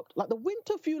it stopped. Like, the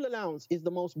winter fuel allowance is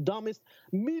the most dumbest.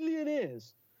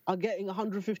 Millionaires are getting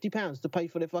 £150 to pay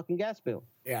for their fucking gas bill.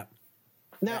 Yeah.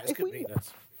 Now, if we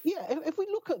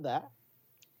look at that,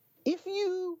 if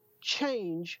you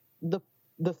change the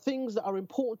things that are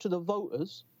important to the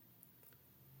voters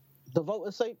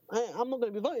say, hey, I'm not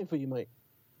going to be voting for you, mate.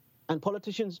 And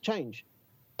politicians change.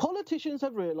 Politicians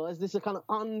have realised this is a kind of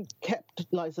unkept,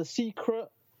 like it's a secret,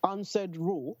 unsaid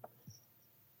rule.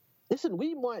 Listen,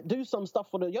 we might do some stuff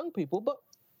for the young people, but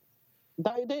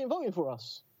they ain't voting for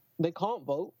us. They can't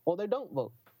vote or they don't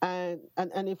vote. And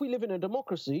if we live in a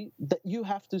democracy, that you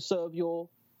have to serve your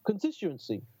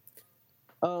constituency.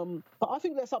 But I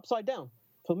think that's upside down.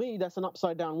 For me, that's an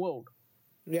upside down world.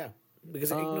 Yeah,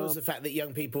 because it ignores the fact that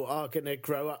young people are going to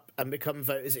grow up and become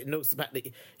voters. It ignores the fact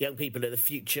that young people are the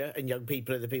future and young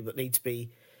people are the people that need to be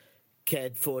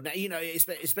cared for. Now, you know,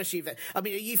 especially if I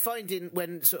mean, are you finding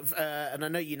when sort of, and I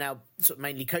know you now sort of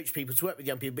mainly coach people to work with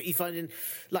young people, but you finding,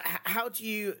 like, how do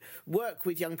you work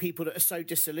with young people that are so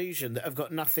disillusioned, that have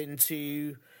got nothing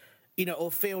to, you know,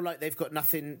 or feel like they've got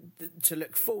nothing to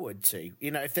look forward to?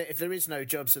 You know, if there is no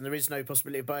jobs and there is no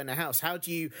possibility of buying a house, how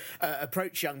do you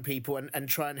approach young people and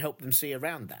try and help them see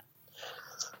around that?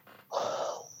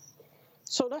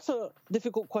 So that's a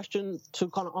difficult question to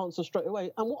kind of answer straight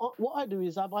away. And what I do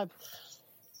is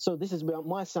so this is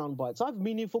my sound bites. I have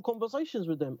meaningful conversations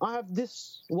with them. I have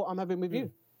what I'm having with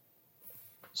you.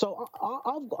 So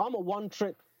I'm a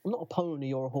one-trick. I'm not a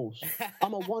pony or a horse.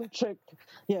 I'm a one-trick.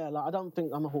 Yeah, like, I don't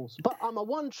think I'm a horse, but I'm a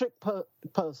one-trick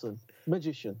person,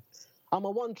 magician. I'm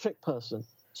a one-trick person.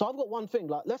 So I've got one thing.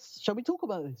 Like, shall we talk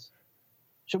about this?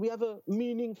 Shall we have a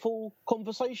meaningful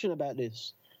conversation about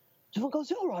this? Everyone goes,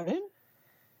 all right then.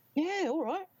 Yeah, all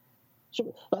right.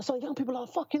 So young people are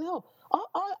fucking hell.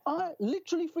 I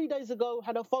literally 3 days ago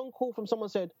had a phone call from someone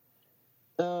said,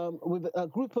 with a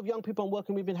group of young people I'm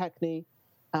working with in Hackney,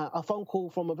 a phone call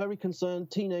from a very concerned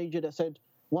teenager that said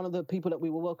one of the people that we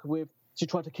were working with, she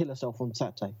tried to kill herself on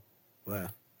Saturday. Wow.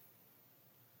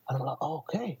 And I'm like,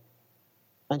 okay.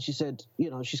 And she said,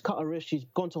 she's cut her wrist, she's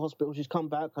gone to hospital, she's come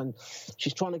back, and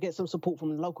she's trying to get some support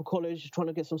from the local college, she's trying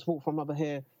to get some support from over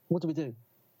here. What do we do?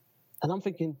 And I'm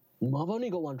thinking, I've only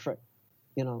got one trick.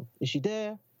 Is she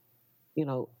there?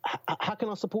 How can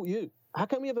I support you? How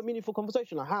can we have a meaningful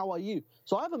conversation? Like, how are you?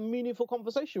 So I have a meaningful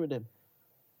conversation with him.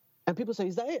 And people say,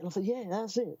 is that it? And I say, yeah,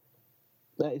 that's it.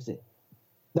 That is it.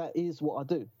 That is what I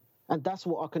do. And that's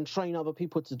what I can train other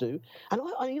people to do. And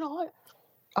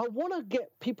I want to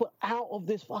get people out of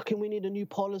this fucking, we need a new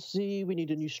policy, we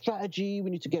need a new strategy, we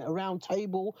need to get a round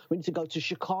table, we need to go to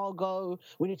Chicago,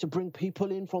 we need to bring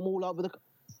people in from all over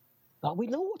we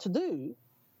know what to do.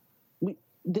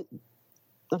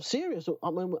 I'm serious.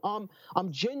 I'm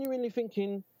genuinely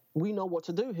thinking we know what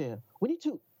to do here. We need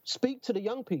to speak to the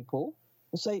young people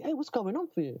and say, hey, what's going on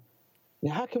for you?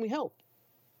 How can we help?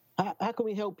 How can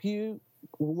we help you?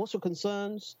 What's your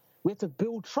concerns? We have to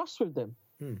build trust with them.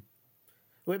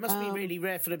 Well, it must be really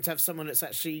rare for them to have someone that's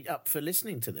actually up for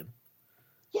listening to them.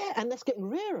 Yeah, and that's getting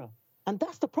rarer. And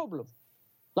that's the problem.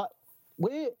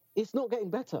 It's not getting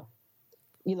better.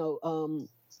 I was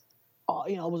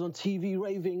on TV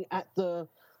raving at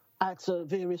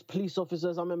various police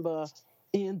officers. I remember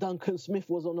Ian Duncan Smith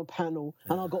was on a panel,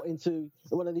 and I got into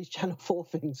one of these Channel 4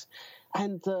 things.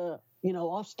 And, I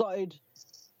started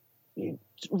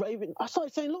raving. I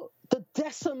started saying, look, the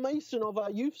decimation of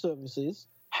our youth services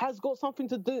has got something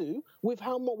to do with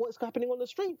what's happening on the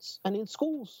streets and in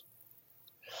schools.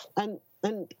 And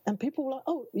people were like,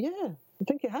 oh, yeah, I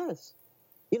think it has.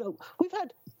 We've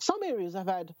had, some areas have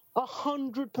had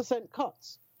 100%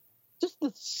 cuts. Just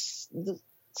the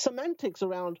semantics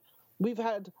around, we've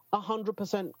had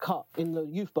 100% cut in the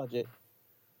youth budget.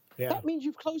 Yeah. That means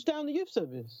you've closed down the youth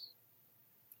service.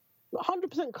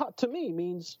 100% cut to me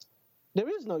means there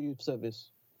is no youth service.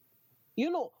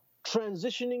 You're not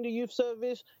transitioning the youth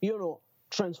service. You're not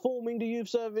transforming the youth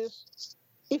service.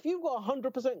 If you've got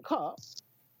 100% cut,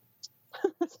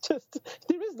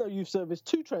 there is no youth service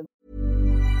to transform.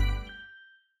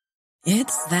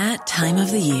 It's that time of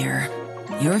the year.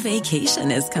 Your vacation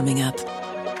is coming up.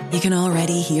 You can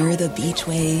already hear the beach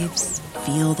waves,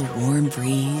 feel the warm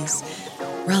breeze,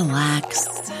 relax,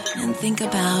 and think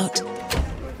about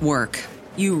work.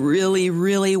 You really,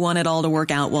 really want it all to work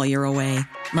out while you're away.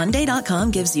 Monday.com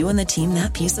gives you and the team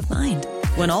that peace of mind.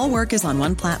 When all work is on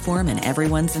one platform and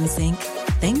everyone's in sync,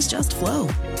 things just flow.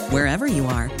 Wherever you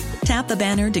are, tap the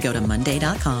banner to go to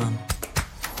Monday.com.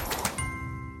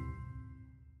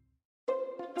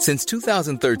 Since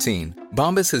 2013,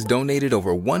 Bombas has donated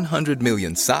over 100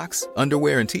 million socks,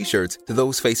 underwear, and T-shirts to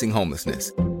those facing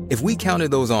homelessness. If we counted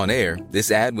those on air,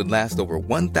 this ad would last over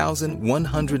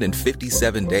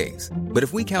 1,157 days. But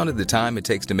if we counted the time it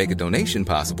takes to make a donation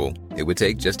possible, it would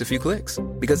take just a few clicks.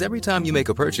 Because every time you make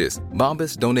a purchase,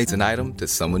 Bombas donates an item to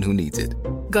someone who needs it.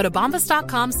 Go to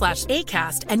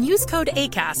bombas.com/ACAST and use code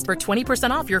ACAST for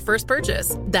 20% off your first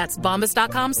purchase. That's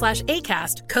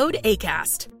bombas.com/ACAST, code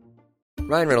ACAST.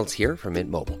 Ryan Reynolds here from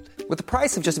Mint Mobile. With the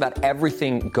price of just about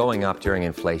everything going up during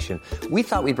inflation, we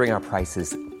thought we'd bring our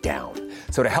prices down.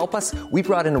 So to help us, we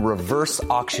brought in a reverse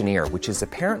auctioneer, which is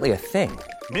apparently a thing.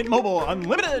 Mint Mobile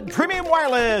Unlimited Premium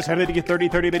Wireless. How to get 30,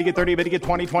 30, bit to get 30, bit to get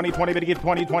 20, 20, 20, bit to get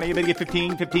 20, 20, bit to get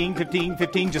 15, 15, 15,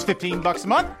 15, just $15 a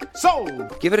month?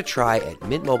 Sold! Give it a try at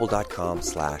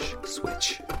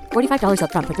mintmobile.com/switch. $45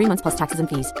 up front for 3 months plus taxes and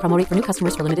fees. Promo rate for new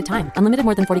customers for limited time. Unlimited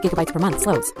more than 40 gigabytes per month.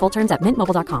 Slows full terms at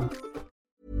mintmobile.com.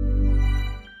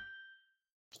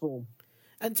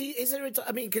 And is there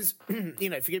because,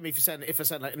 forgive me if I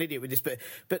sound like an idiot with this, but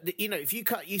if you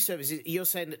cut youth services, you're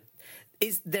saying that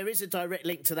there is a direct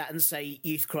link to that and say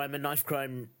youth crime and knife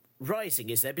crime rising,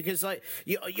 is there? Because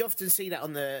you often see that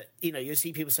on the, you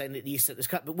see people saying that the youth sentence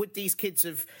cut, but would these kids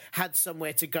have had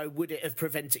somewhere to go? Would it have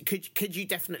prevented? Could you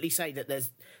definitely say that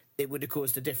it would have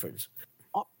caused a difference?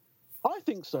 I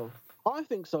think so.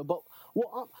 But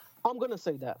I'm going to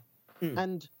say that.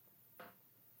 And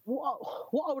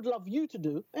what I would love you to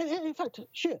do, and in fact,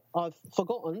 I've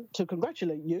forgotten to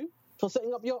congratulate you for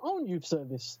setting up your own youth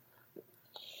service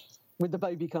with the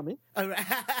baby coming. Oh, right.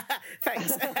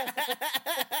 Thanks.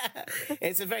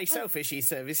 It's a very selfish youth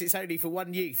service. It's only for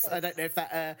one youth. I don't know if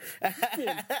that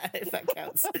if that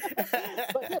counts.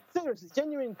 But yeah, seriously,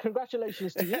 genuine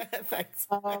congratulations to you. Thanks.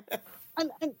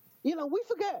 And we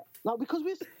forget, because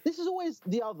this is always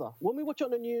the other. When we watch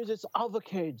on the news, it's other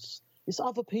kids, it's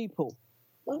other people.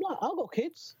 I'm like, I've got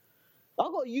kids.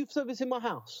 I've got a youth service in my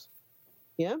house.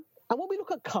 Yeah? And when we look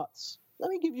at cuts,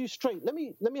 let me give you straight. Let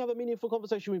me have a meaningful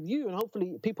conversation with you, and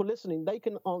hopefully people listening, they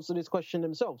can answer this question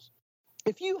themselves.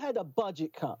 If you had a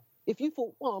budget cut, if you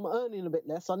thought, well, I'm earning a bit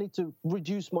less, I need to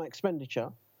reduce my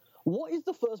expenditure, what is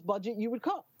the first budget you would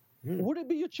cut? Would it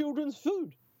be your children's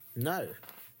food? No.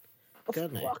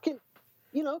 God, no. Fucking,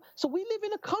 so we live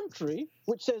in a country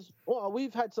which says, well,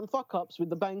 we've had some fuck-ups with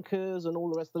the bankers and all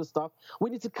the rest of the stuff. We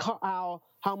need to cut how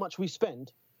much we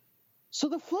spend. So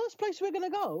the first place we're going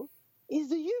to go is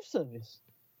the youth service.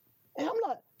 And I'm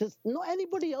like, does not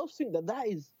anybody else think that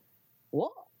is,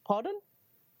 what? Pardon?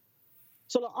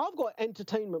 So like, I've got an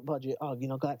entertainment budget.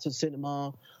 Go out to the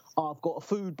cinema. I've got a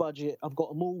food budget. I've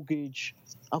got a mortgage.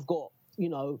 I've got,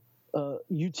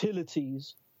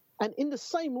 utilities. And in the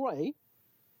same way,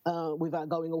 without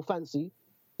going all fancy,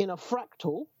 in a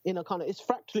fractal, it's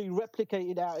fractally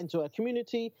replicated out into our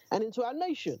community and into our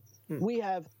nation. We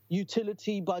have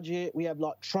utility budget, we have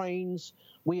like trains,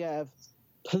 we have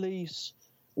police,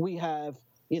 we have,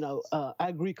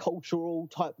 agricultural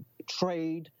type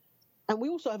trade, and we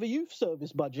also have a youth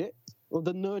service budget of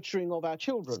the nurturing of our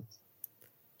children.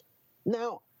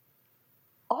 Now,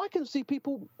 I can see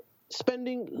people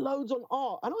spending loads on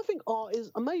art, and I think art is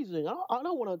amazing. I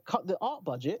don't want to cut the art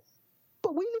budget,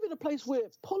 but we live in a place where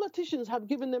politicians have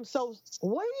given themselves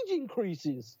wage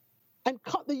increases and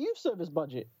cut the youth service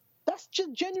budget. That's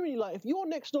just genuinely like, if your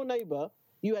next door neighbor,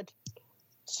 you had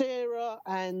Sarah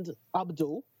and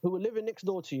Abdul, who were living next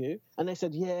door to you, and they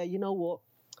said, yeah, you know what,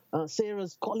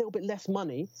 Sarah's got a little bit less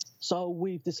money, so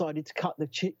we've decided to cut the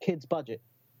kids' budget.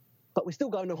 But we're still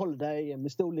going on holiday and we're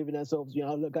still living ourselves,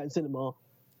 going cinema.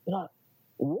 You're like,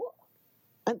 what?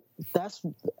 And that's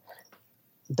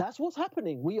what's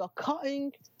happening. We are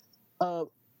cutting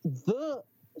the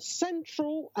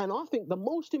central and I think the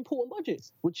most important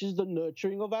budget, which is the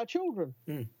nurturing of our children.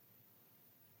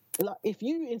 Like, if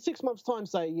you in 6 months' time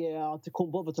say, yeah, I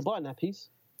can't bother to buy nappies,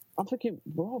 I'm thinking,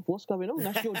 Rob, what's going on?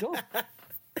 That's your job.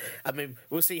 I mean,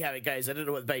 we'll see how it goes. I don't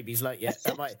know what the baby's like yet.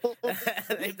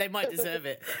 They might deserve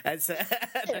it. And so,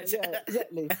 yeah,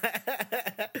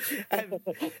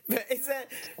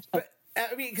 exactly.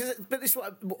 But this is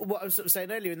what I was sort of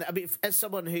saying earlier. I mean, as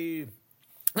someone who.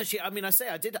 Actually, I mean, I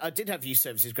did have youth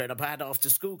services growing up. I had after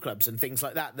school clubs and things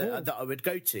like that I would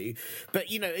go to. But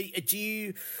do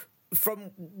you,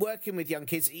 from working with young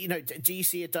kids, do you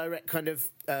see a direct kind of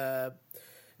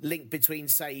link between,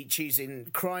 say, choosing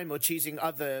crime or choosing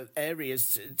other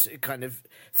areas to kind of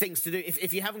things to do?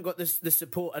 If you haven't got the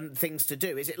support and things to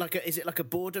do, is it like a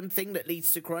boredom thing that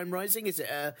leads to crime rising? Is it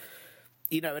a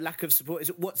lack of support?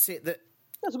 What's it that?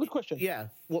 That's a good question. Yeah.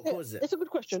 What causes it? It's a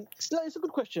good question. It's a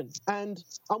good question. And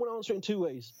I want to answer it in two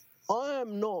ways. I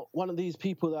am not one of these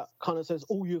people that kind of says,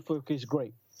 all youth work is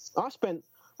great. I've been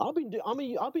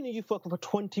a youth worker for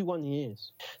 21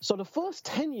 years. So the first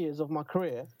 10 years of my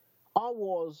career, I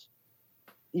was,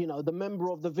 the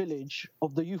member of the village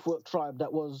of the youth work tribe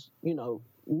that was,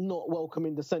 not welcome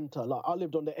in the centre. Like, I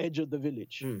lived on the edge of the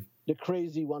village. The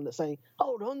crazy one that's saying,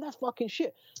 hold on, that's fucking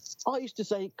shit. I used to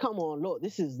say, come on, look,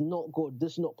 this is not good.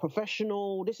 This is not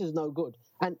professional. This is no good.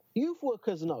 And youth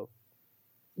workers know.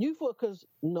 Youth workers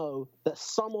know that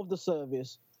some of the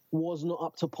service was not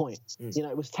up to point.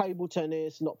 It was table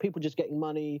tennis, not people just getting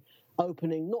money,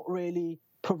 opening, not really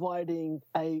providing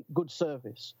a good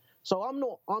service. So I'm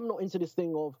not into this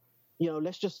thing of,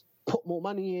 let's just put more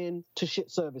money in to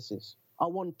shit services. I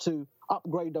want to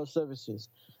upgrade those services.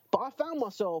 But I found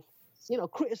myself,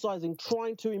 criticizing,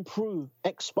 trying to improve,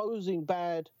 exposing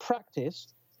bad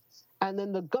practice. And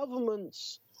then the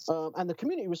government's and the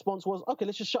community response was, okay,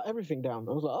 let's just shut everything down.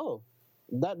 I was like, oh,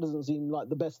 that doesn't seem like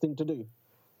the best thing to do.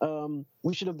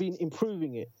 We should have been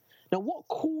improving it. Now, what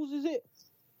causes it?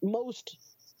 Most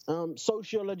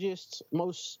sociologists,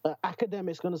 most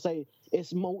academics going to say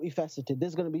it's multifaceted.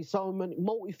 There's going to be so many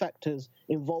multi-factors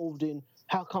involved in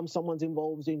how come someone's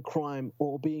involved in crime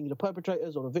or being the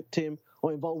perpetrators or the victim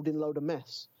or involved in a load of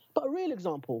mess. But a real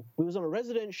example, we was on a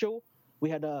residential, we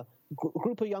had a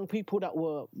group of young people that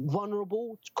were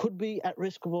vulnerable, could be at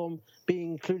risk of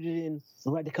being included in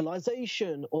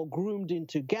radicalization or groomed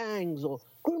into gangs or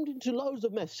groomed into loads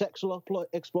of mess, sexual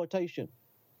exploitation.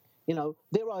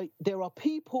 There are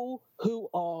people who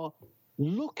are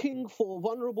looking for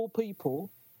vulnerable people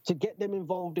to get them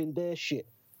involved in their shit,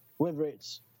 whether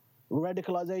it's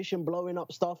radicalization, blowing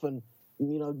up stuff and,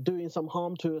 doing some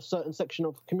harm to a certain section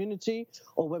of community,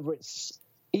 or whether it's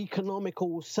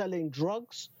economical selling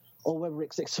drugs, or whether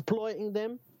it's exploiting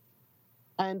them.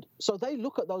 And so they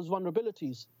look at those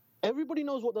vulnerabilities. Everybody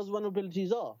knows what those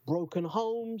vulnerabilities are. Broken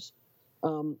homes,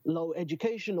 low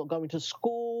education, not going to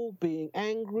school, being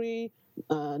angry,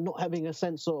 not having a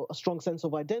strong sense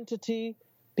of identity,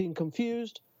 being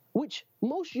confused, which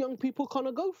most young people kind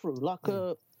of go through.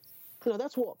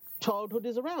 That's what childhood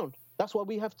is around. That's why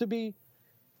we have to be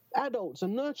adults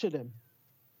and nurture them.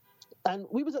 And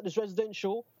we was at this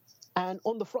residential, and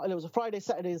on the Friday, it was a Friday,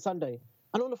 Saturday, and Sunday.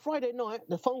 And on a Friday night,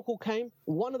 the phone call came.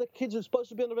 One of the kids who's supposed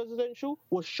to be on the residential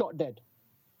was shot dead.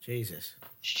 Jesus.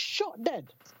 Shot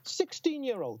dead.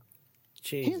 16-year-old.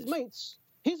 Jesus.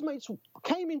 His mates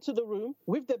came into the room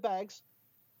with their bags.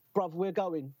 Bruv, we're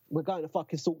going to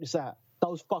fucking sort this out.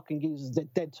 Those fucking geezers, they're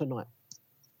dead tonight.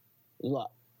 Like,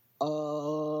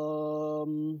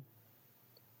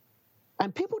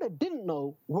 and people that didn't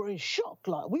know were in shock.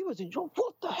 Like, we was in shock.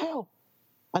 What the hell?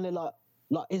 And they're like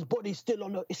his body's still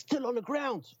on the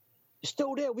ground. It's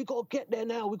still there. We got to get there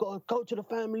now. We got to go to the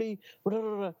family. Blah,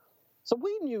 blah, blah. So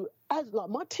we knew, as like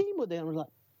my team were there, and I was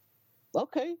like,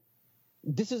 okay,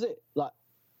 this is it. Like,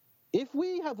 if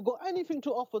we have got anything to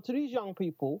offer to these young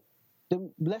people,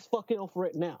 then let's fucking offer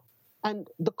it now. And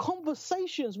the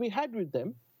conversations we had with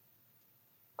them,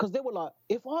 because they were like,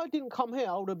 if I didn't come here,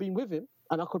 I would have been with him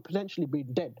and I could potentially be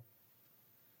dead.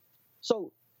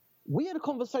 So we had a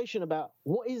conversation about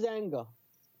what is anger?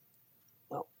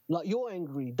 Like, you're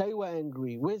angry, they were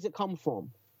angry, where's it come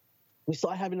from? We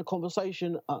started having a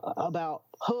conversation about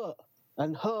hurt,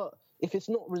 and hurt, if it's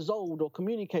not resolved or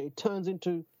communicated, turns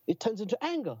into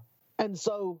anger. And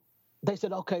so they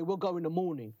said, okay, we'll go in the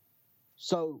morning.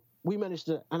 So we managed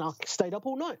to, and I stayed up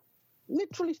all night,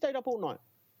 literally stayed up all night.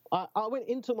 I went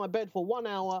into my bed for 1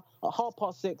 hour, at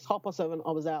 6:30, 7:30,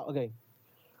 I was out again.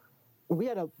 We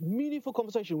had a meaningful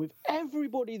conversation with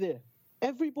everybody there.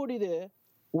 Everybody there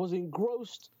was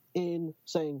engrossed in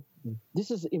saying,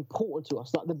 this is important to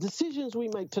us. Like, the decisions we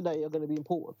make today are going to be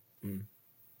important.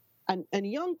 Mm.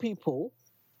 And young people,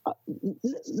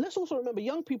 let's also remember,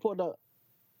 young people that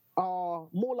are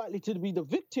more likely to be the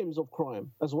victims of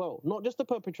crime as well, not just the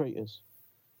perpetrators.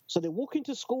 So they walk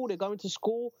into school, they're going to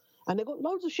school, and they've got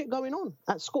loads of shit going on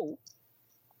at school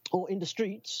or in the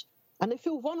streets, and they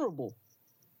feel vulnerable.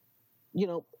 You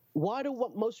know, why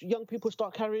do most young people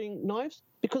start carrying knives?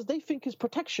 Because they think it's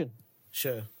protection.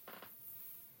 Sure.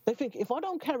 They think, if I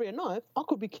don't carry a knife, I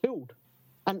could be killed.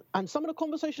 And some of the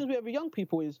conversations we have with young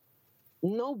people is,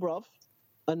 no, bruv,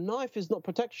 a knife is not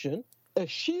protection. A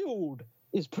shield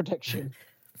is protection.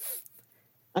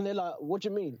 And they're like, what do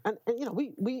you mean? And you know,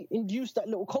 we induce that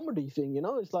little comedy thing, you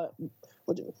know? It's like,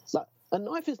 what do you mean? Like, a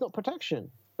knife is not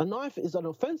protection. A knife is an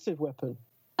offensive weapon.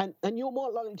 And you're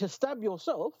more likely to stab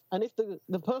yourself. And if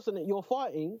the person that you're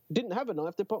fighting didn't have a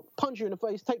knife, they punch you in the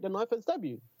face, take the knife and stab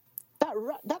you.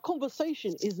 That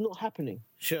conversation is not happening.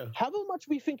 Sure. However much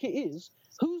we think it is,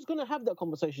 who's going to have that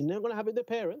conversation? They're not going to have it with their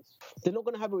parents. They're not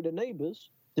going to have it with their neighbours.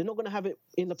 They're not going to have it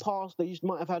in the past. They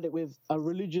might have had it with a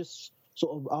religious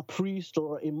sort of a priest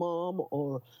or an imam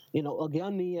or, you know, a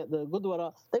gyani at the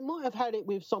Gurdwara. They might have had it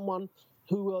with someone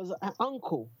who was an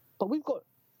uncle. But we've got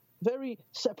very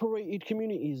separated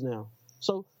communities now.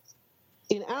 So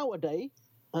in our day,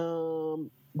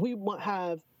 we might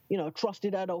have, you know, a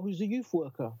trusted adult who's a youth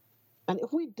worker. And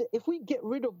if we get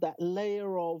rid of that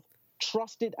layer of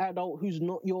trusted adult who's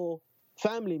not your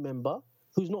family member,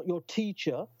 who's not your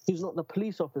teacher, who's not the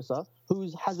police officer,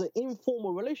 who has an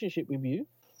informal relationship with you,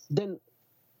 then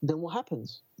what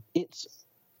happens? It's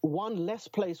one less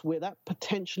place where that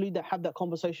potentially that have that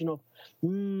conversation of,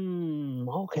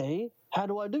 okay, how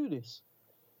do I do this?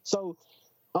 So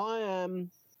I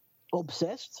am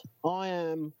obsessed, I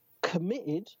am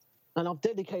committed, and I've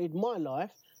dedicated my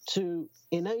life to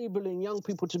enabling young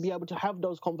people to be able to have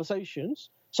those conversations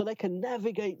so they can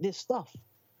navigate this stuff.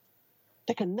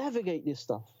 They can navigate this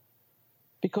stuff.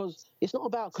 Because it's not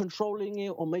about controlling it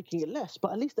or making it less,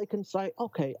 but at least they can say,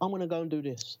 okay, I'm going to go and do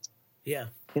this. Yeah.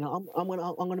 You know, I'm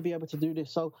going to be able to do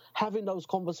this. So having those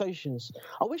conversations.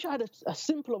 I wish I had a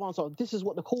simpler answer. This is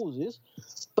what the cause is.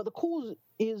 But the cause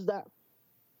is that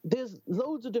there's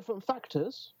loads of different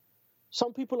factors.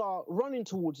 Some people are running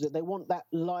towards it. They want that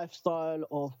lifestyle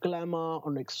of glamour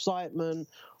and excitement,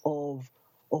 of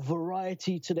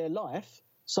variety to their life,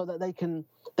 so that they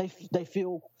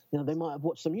feel, you know, they might have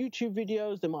watched some YouTube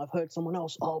videos. They might have heard someone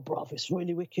else, oh, bruv, it's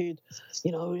really wicked.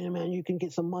 You know, man, you can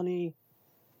get some money.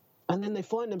 And then they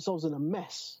find themselves in a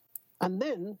mess. And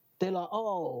then they're like,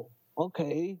 oh,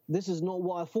 okay, this is not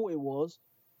what I thought it was.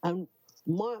 And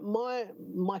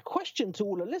my question to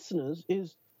all the listeners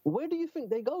is, where do you think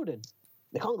they go then?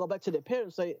 They can't go back to their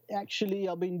parents and say, actually,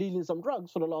 I've been dealing some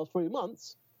drugs for the last 3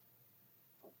 months.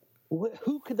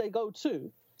 Who could they go to?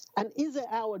 And is it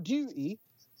our duty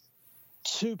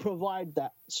to provide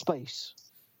that space?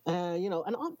 You know,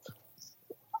 and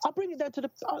I bring it down to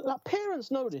like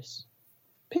parents know this.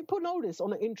 People know this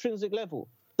on an intrinsic level.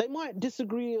 They might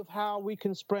disagree of how we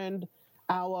can spend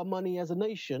our money as a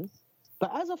nation,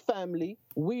 but as a family,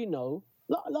 we know.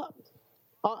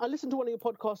 I listened to one of your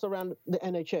podcasts around the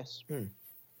NHS,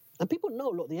 and people know,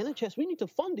 look, the NHS, we need to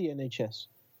fund the NHS.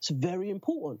 It's very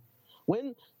important.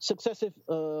 When successive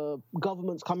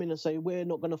governments come in and say, we're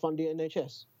not going to fund the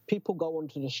NHS, people go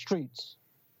onto the streets.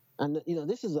 And,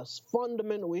 this is a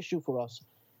fundamental issue for us.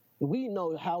 We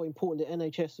know how important the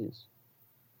NHS is.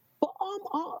 But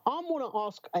I want to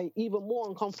ask an even more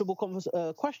uncomfortable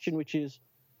question, which is,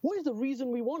 what is the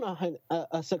reason we want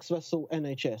a successful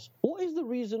NHS? What is the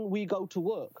reason we go to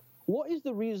work? What is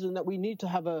the reason that we need to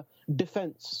have a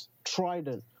defence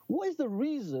trident? What is the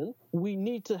reason we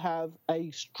need to have a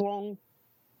strong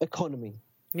economy?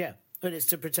 Yeah. But it's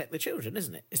to protect the children,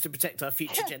 isn't it? It's to protect our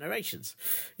future generations.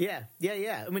 Yeah.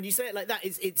 And when you say it like that,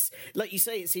 it's like you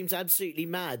say, it seems absolutely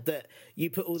mad that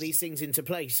you put all these things into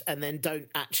place and then don't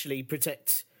actually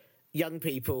protect young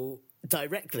people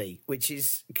directly, which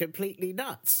is completely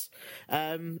nuts.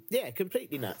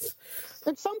 Completely nuts.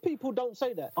 And some people don't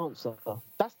say that answer.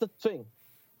 That's the thing.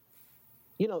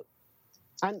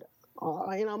 And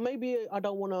maybe I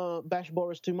don't want to bash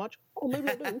Boris too much, or maybe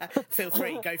I do. Feel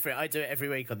free, go for it. I do it every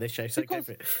week on this show, so go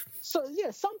for it. So,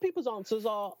 some people's answers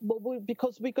are,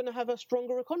 because we're going to have a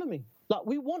stronger economy. Like,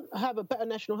 we want to have a better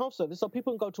national health service so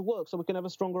people can go to work so we can have a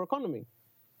stronger economy.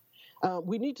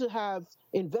 We need to have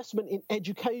investment in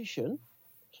education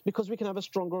because we can have a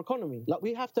stronger economy. Like,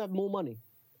 we have to have more money.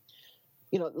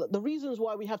 The reasons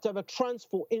why we have to have a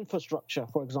transport infrastructure,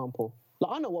 for example.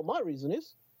 Like, I know what my reason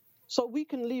is. So we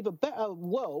can leave a better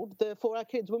world there for our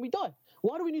kids when we die.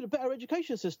 Why do we need a better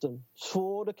education system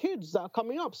for the kids that are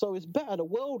coming up? So it's better, the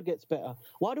world gets better.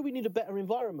 Why do we need a better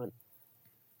environment?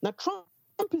 Now, Trump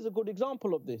is a good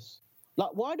example of this.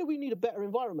 Like, why do we need a better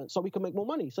environment? So we can make more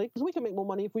money. So because we can make more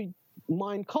money if we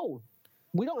mine coal.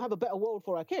 We don't have a better world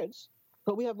for our kids,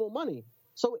 but we have more money.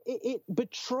 So it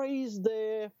betrays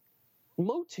their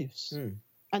motives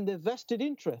and their vested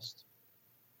interest.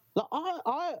 Like,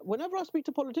 I whenever I speak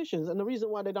to politicians, and the reason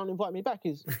why they don't invite me back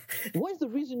is, what is the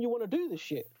reason you want to do this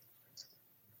shit?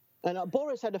 And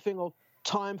Boris had a thing of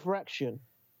time for action.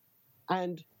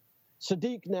 And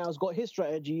Sadiq now has got his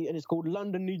strategy, and it's called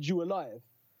London Needs You Alive.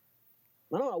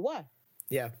 I don't know why.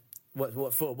 Yeah.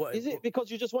 What for? What is it? Because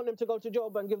you just want them to go to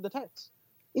job and give the tax?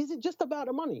 Is it just about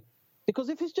the money? Because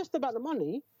if it's just about the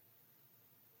money,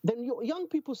 then your young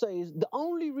people say is the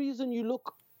only reason you're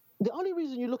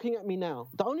looking at me now,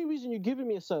 the only reason you're giving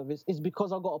me a service is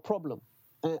because I've got a problem.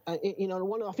 I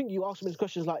think you asked me this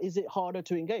question, like, is it harder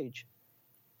to engage?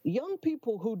 Young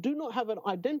people who do not have an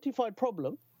identified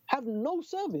problem have no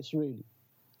service, really.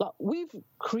 Like, we've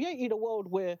created a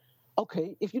world where,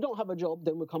 okay, if you don't have a job,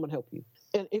 then we'll come and help you.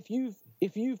 And if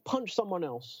you've punched someone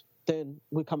else, then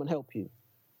we'll come and help you.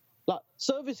 Like,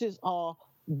 services are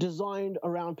designed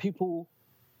around people.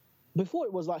 Before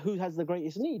it was like, who has the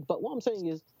greatest need? But what I'm saying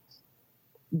is,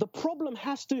 the problem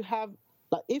has to have,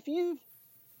 like, if you've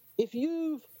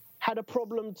had a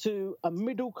problem to a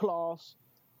middle class,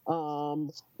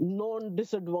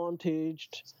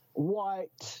 non-disadvantaged,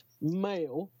 white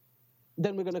male,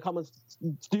 then we're going to come and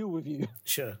deal with you.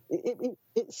 Sure.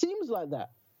 It seems like that.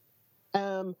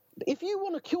 If you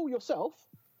want to kill yourself,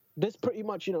 there's pretty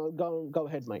much, go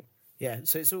ahead, mate. Yeah.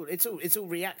 So it's all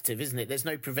reactive, isn't it? There's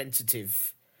no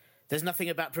preventative. There's nothing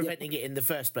about preventing it in the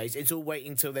first place. It's all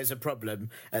waiting till there's a problem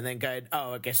and then going,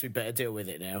 I guess we better deal with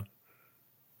it now.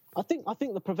 I think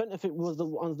the preventive was the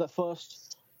ones that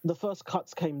the first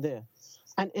cuts came there.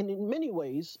 And in many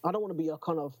ways, I don't want to be a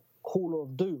kind of caller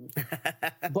of doom,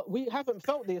 but we haven't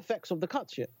felt the effects of the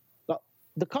cuts yet. Like,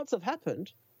 the cuts have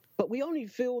happened, but we only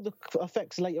feel the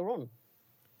effects later on.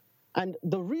 And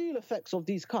the real effects of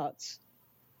these cuts,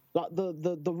 like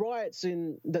the riots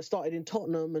that started in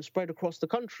Tottenham and spread across the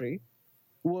country,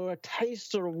 were a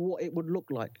taster of what it would look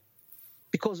like.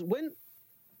 Because when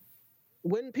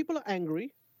people are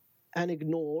angry and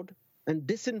ignored and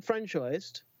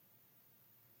disenfranchised,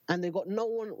 and they've got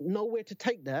nowhere to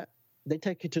take that, they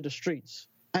take it to the streets.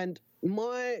 And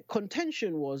my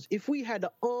contention was, if we had an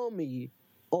army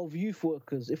of youth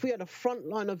workers, if we had a front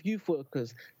line of youth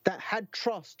workers that had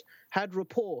trust, had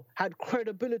rapport, had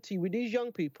credibility with these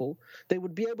young people, they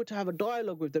would be able to have a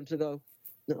dialogue with them to go,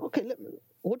 okay,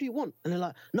 what do you want? And they're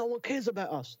like, no one cares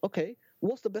about us. Okay,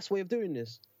 what's the best way of doing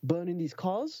this? Burning these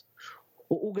cars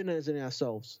or organizing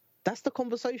ourselves? That's the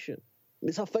conversation.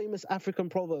 It's a famous African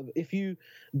proverb. If you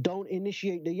don't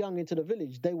initiate the young into the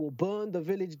village, they will burn the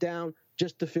village down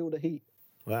just to feel the heat.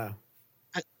 Wow.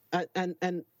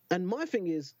 And my thing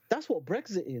is, that's what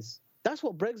Brexit is. That's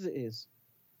what Brexit is.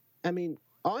 I mean,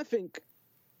 I think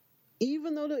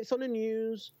even though it's on the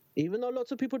news, even though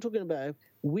lots of people are talking about it,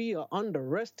 we are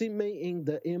underestimating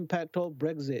the impact of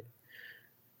Brexit.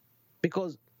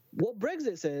 Because what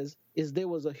Brexit says is there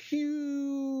was a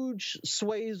huge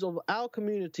swathes of our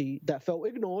community that felt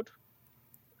ignored,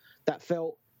 that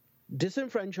felt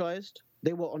disenfranchised.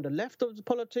 They were on the left of the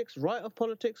politics, right of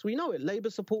politics. We know it. Labour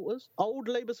supporters, old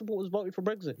Labour supporters voted for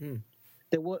Brexit.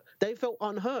 They felt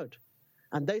unheard.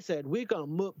 And they said, we're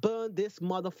going to burn this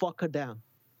motherfucker down.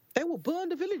 They will burn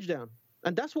the village down.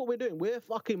 And that's what we're doing. We're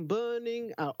fucking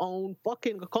burning our own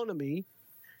fucking economy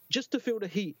just to feel the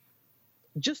heat,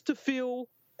 just to feel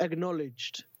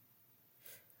acknowledged.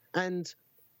 And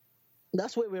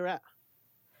that's where we're at.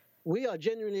 We are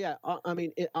genuinely at. I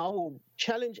will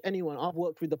challenge anyone. I've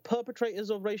worked with the perpetrators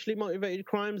of racially motivated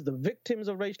crimes, the victims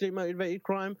of racially motivated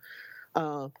crime.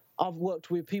 I've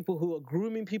worked with people who are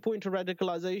grooming people into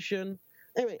radicalization.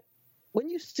 Anyway, when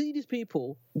you see these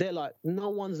people, they're like, no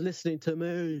one's listening to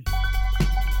me.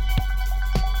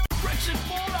 Brexit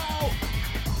fallout!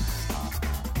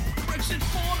 Brexit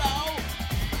fallout!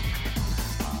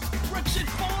 Brexit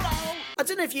fallout! I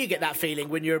don't know if you get that feeling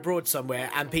when you're abroad somewhere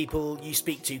and people you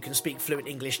speak to can speak fluent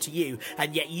English to you,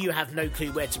 and yet you have no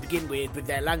clue where to begin with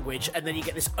their language, and then you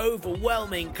get this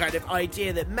overwhelming kind of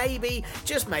idea that maybe,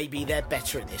 just maybe, they're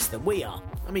better at this than we are.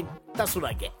 I mean, that's what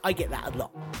I get. I get that a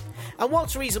lot. And while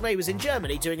Theresa May was in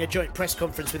Germany doing a joint press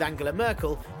conference with Angela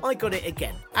Merkel, I got it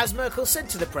again, as Merkel said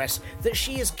to the press that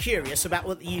she is curious about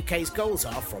what the UK's goals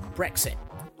are from Brexit.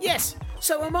 Yes,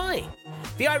 so am I.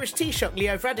 The Irish Taoiseach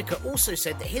Leo Varadkar also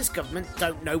said that his government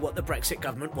don't know what the Brexit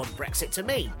government want Brexit to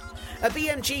mean. A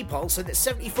BMG poll said that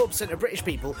 74% of British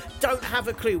people don't have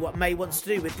a clue what May wants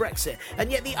to do with Brexit,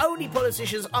 and yet the only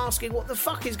politicians asking what the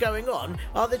fuck is going on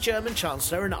are the German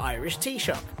Chancellor and Irish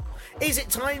Taoiseach. Is it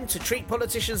time to treat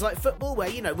politicians like football,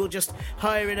 where, we'll just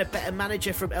hire in a better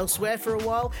manager from elsewhere for a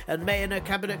while, and May and her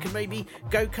cabinet can maybe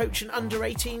go coach an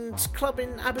under-18s club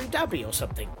in Abu Dhabi or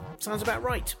something? Sounds about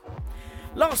right.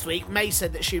 Last week, May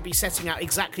said that she would be setting out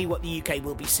exactly what the UK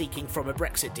will be seeking from a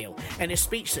Brexit deal, in a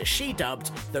speech that she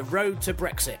dubbed The Road to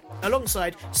Brexit,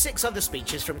 alongside 6 other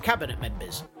speeches from cabinet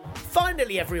members.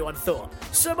 Finally, everyone thought,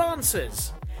 some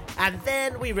answers! And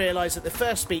then we realised that the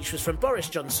first speech was from Boris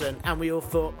Johnson, and we all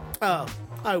thought,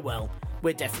 oh well,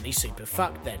 we're definitely super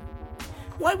fucked then.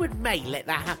 Why would May let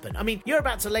that happen? I mean, you're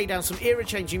about to lay down some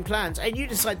era-changing plans, and you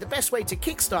decide the best way to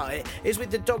kickstart it is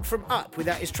with the dog from Up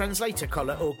without his translator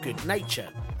collar or good nature.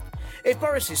 If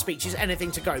Boris's speech is anything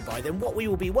to go by, then what we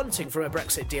will be wanting from a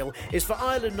Brexit deal is for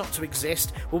Ireland not to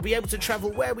exist, we'll be able to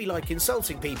travel where we like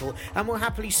insulting people, and we'll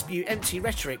happily spew empty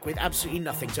rhetoric with absolutely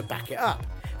nothing to back it up.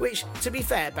 Which, to be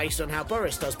fair, based on how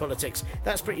Boris does politics,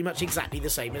 that's pretty much exactly the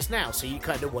same as now, so you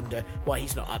kind of wonder why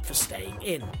he's not up for staying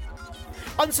in.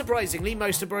 Unsurprisingly,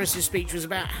 most of Boris's speech was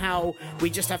about how we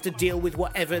just have to deal with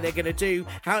whatever they're going to do,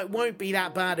 how it won't be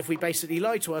that bad if we basically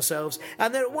lie to ourselves,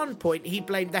 and then at one point he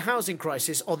blamed the housing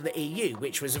crisis on the EU,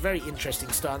 which was a very interesting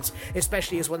stance,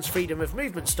 especially as once freedom of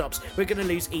movement stops, we're going to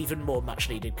lose even more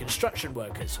much-needed construction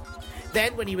workers.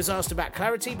 Then, when he was asked about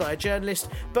clarity by a journalist,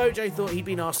 Bojo thought he'd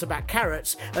been asked about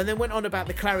carrots, and then went on about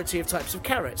the clarity of types of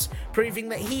carrots, proving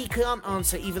that he can't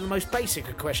answer even the most basic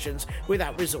of questions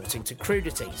without resorting to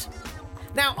crudities.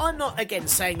 Now, I'm not again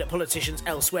saying that politicians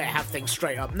elsewhere have things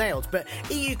straight up nailed, but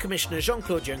EU Commissioner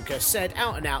Jean-Claude Juncker said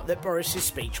out and out that Boris's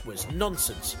speech was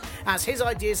nonsense, as his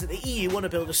ideas that the EU want to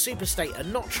build a super-state are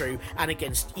not true and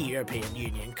against European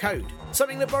Union code.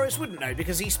 Something that Boris wouldn't know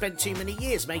because he spent too many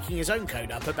years making his own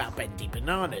code up about bendy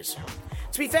bananas.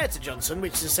 To be fair to Johnson,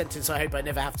 which is a sentence I hope I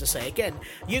never have to say again,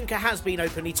 Juncker has been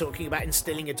openly talking about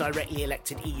instilling a directly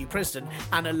elected EU president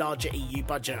and a larger EU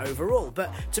budget overall,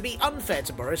 but to be unfair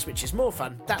to Boris, which is more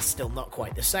fun, that's still not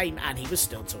quite the same, and he was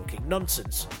still talking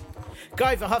nonsense.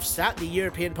 Guy Verhofstadt, the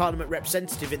European Parliament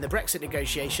representative in the Brexit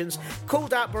negotiations,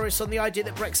 called out Boris on the idea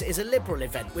that Brexit is a liberal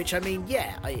event, which,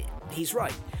 he's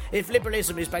right. If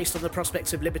liberalism is based on the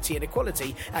prospects of liberty and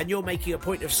equality, and you're making a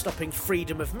point of stopping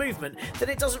freedom of movement, then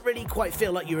it doesn't really quite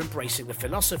feel like you're embracing the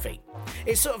philosophy.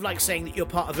 It's sort of like saying that you're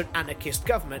part of an anarchist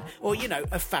government, or,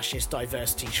 a fascist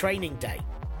diversity training day.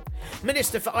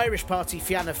 Minister for Irish Party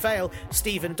Fianna Fáil,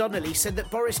 Stephen Donnelly, said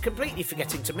that Boris completely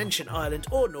forgetting to mention Ireland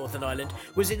or Northern Ireland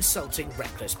was insulting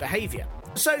reckless behaviour.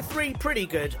 So 3 pretty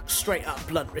good, straight-up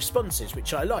blunt responses,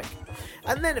 which I like.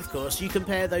 And then, of course, you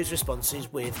compare those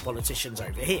responses with politicians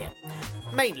over here.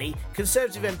 Mainly,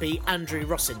 Conservative MP Andrew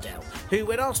Rossendale, who,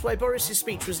 when asked why Boris's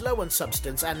speech was low on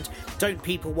substance and "don't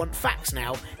people want facts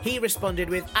now?" he responded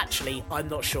with, "Actually, I'm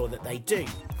not sure that they do."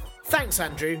 Thanks,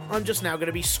 Andrew, I'm just now going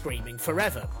to be screaming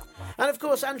forever. And of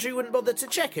course, Andrew wouldn't bother to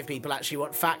check if people actually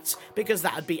want facts, because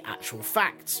that would be actual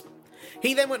facts.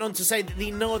 He then went on to say that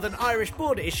the Northern Irish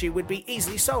border issue would be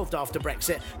easily solved after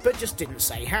Brexit, but just didn't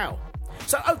say how.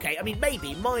 So, okay,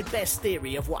 maybe my best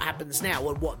theory of what happens now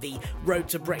and what the road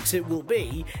to Brexit will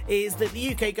be is that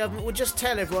the UK government will just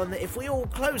tell everyone that if we all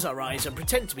close our eyes and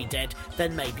pretend to be dead,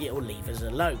 then maybe it will leave us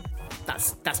alone.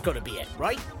 That's got to be it,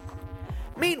 right?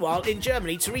 Meanwhile, in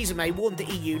Germany, Theresa May warned the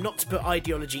EU not to put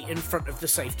ideology in front of the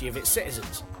safety of its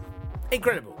citizens.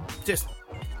 Incredible. Just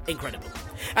incredible.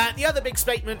 The other big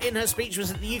statement in her speech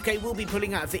was that the UK will be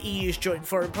pulling out of the EU's joint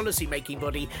foreign policy making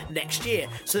body next year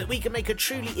so that we can make a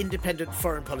truly independent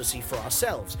foreign policy for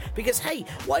ourselves. Because, hey,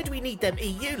 why do we need them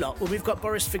EU lot when we've got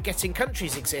Boris forgetting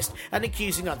countries exist and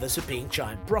accusing others of being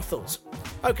giant brothels?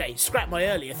 Okay, scrap my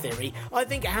earlier theory. I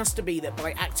think it has to be that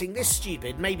by acting this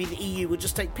stupid, maybe the EU will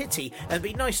just take pity and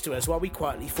be nice to us while we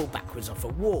quietly fall backwards off a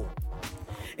wall.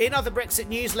 In other Brexit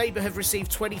news, Labour have received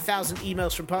 20,000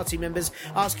 emails from party members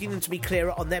asking them to be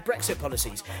clearer on their Brexit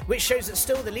policies, which shows that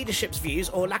still the leadership's views,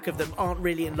 or lack of them, aren't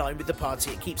really in line with the party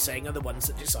it keeps saying are the ones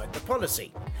that decide the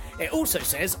policy. It also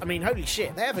says, holy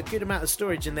shit, they have a good amount of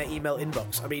storage in their email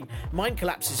inbox. Mine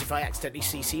collapses if I accidentally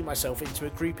CC myself into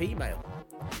a group email.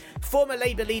 Former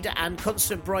Labour leader and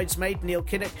constant bridesmaid Neil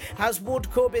Kinnock has warned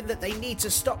Corbyn that they need to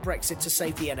stop Brexit to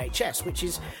save the NHS, which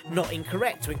is not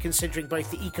incorrect when considering both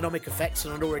the economic effects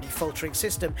on an already faltering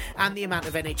system and the amount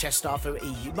of NHS staff who are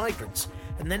EU migrants.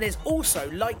 And then there's also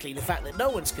likely the fact that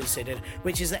no one's considered,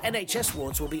 which is that NHS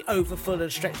wards will be overfull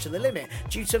and stretched to the limit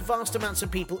due to vast amounts of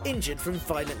people injured from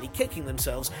violently kicking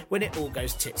themselves when it all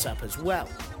goes tits up as well.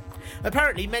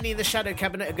 Apparently, many in the shadow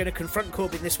cabinet are going to confront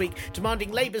Corbyn this week,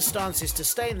 demanding Labour's stances to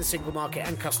stay in the single market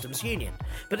and customs union.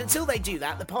 But until they do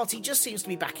that, the party just seems to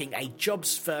be backing a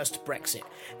jobs-first Brexit,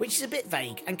 which is a bit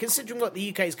vague, and considering what the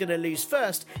UK is going to lose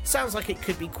first, sounds like it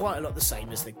could be quite a lot the same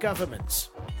as the government's.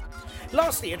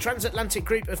 Lastly, a transatlantic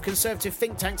group of conservative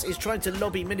think tanks is trying to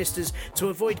lobby ministers to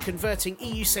avoid converting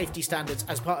EU safety standards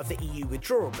as part of the EU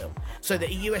withdrawal bill, so that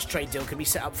a US trade deal can be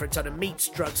set up for a ton of meats,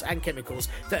 drugs and chemicals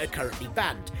that are currently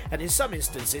banned, and in some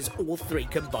instances all three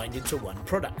combined into one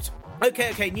product.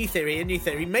 Okay, new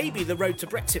theory. Maybe the road to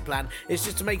Brexit plan is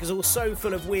just to make us all so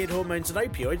full of weird hormones and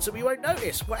opioids that we won't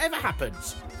notice, whatever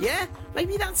happens. Yeah?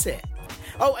 Maybe that's it.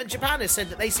 Oh, and Japan has said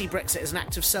that they see Brexit as an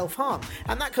act of self-harm,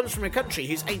 and that comes from a country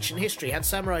whose ancient history had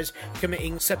samurais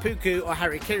committing seppuku or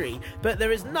harikiri, but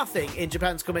there is nothing in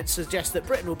Japan's comments to suggest that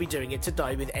Britain will be doing it to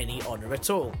die with any honour at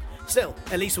all. Still,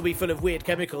 at least we'll be full of weird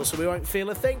chemicals so we won't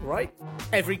feel a thing, right?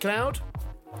 Every cloud.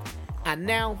 And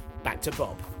now, back to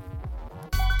Bob.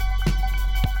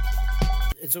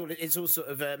 It's all sort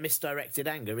of misdirected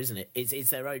anger, isn't it? It's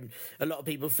their own. A lot of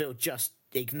people feel just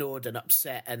ignored and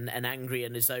upset and angry,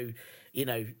 and as though,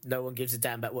 no one gives a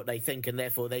damn about what they think, and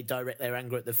therefore they direct their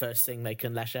anger at the first thing they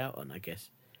can lash out on, I guess.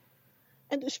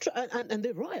 And it's true, and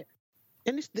they're right.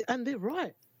 And they're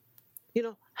right.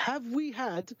 Have we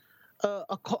had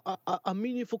a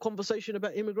meaningful conversation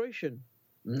about immigration?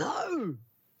 No.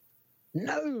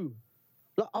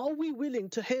 Like, are we willing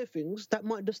to hear things that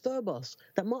might disturb us,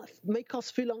 that might make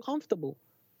us feel uncomfortable?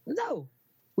 No.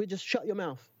 We just shut your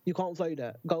mouth. You can't say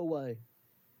that. Go away.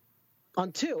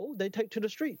 Until they take to the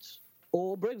streets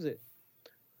or Brexit.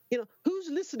 Who's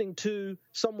listening to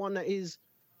someone that is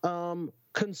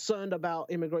concerned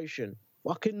about immigration?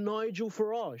 Fucking Nigel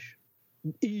Farage,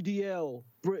 EDL,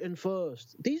 Britain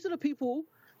First. These are the people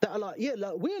that are like,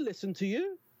 we'll listen to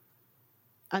you.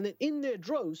 And then in their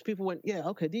droves, people went, yeah,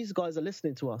 okay, these guys are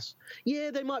listening to us.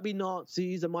 Yeah, they might be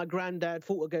Nazis and my granddad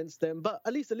fought against them, but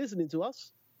at least they're listening to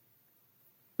us.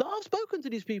 Like, I've spoken to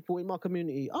these people in my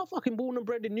community. I'm fucking born and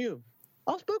bred in Newham.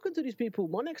 I've spoken to these people,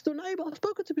 my next door neighbour. I've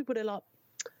spoken to people, they're like,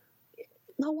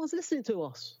 no one's listening to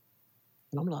us.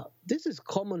 And I'm like, this is a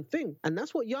common thing. And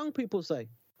that's what young people say.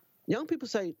 Young people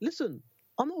say, listen,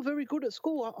 I'm not very good at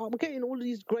school. I'm getting all of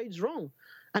these grades wrong.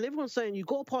 And everyone's saying you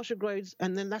got to pass your grades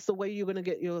and then that's the way you're going to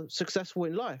get your successful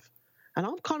in life. And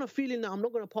I'm kind of feeling that I'm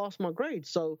not going to pass my grades.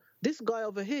 So this guy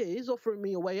over here is offering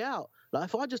me a way out. Like,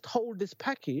 if I just hold this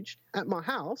package at my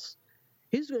house,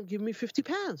 he's going to give me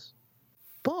 £50.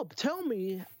 Bob, tell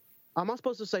me, am I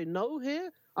supposed to say no here?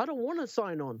 I don't want to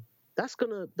sign on. That's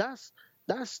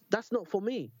not for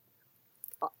me.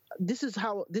 This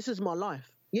is my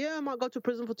life. Yeah, I might go to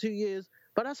prison for 2 years,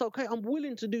 but that's okay. I'm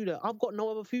willing to do that. I've got no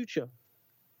other future.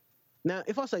 Now,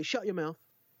 if I say, shut your mouth,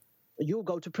 you'll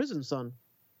go to prison, son.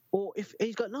 Or if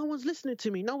he's got, no one's listening to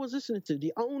me,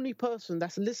 the only person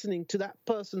that's listening to that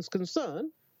person's concern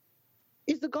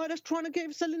is the guy that's trying to get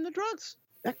him selling the drugs.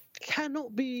 That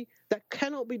cannot be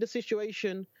the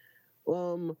situation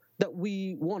that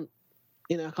we want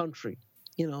in our country,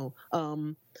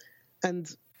 and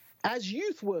as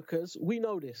youth workers, we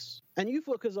know this. And youth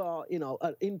workers are,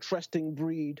 an interesting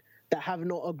breed that have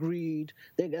not agreed.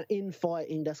 They're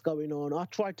infighting that's going on. I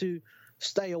try to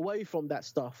stay away from that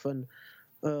stuff. And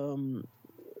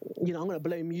I'm going to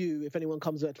blame you if anyone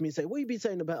comes back to me and say, what you been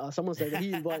saying about us? Someone say that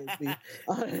he invited me.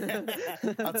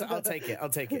 I'll take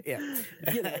it, yeah.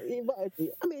 He invited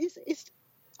me. I mean,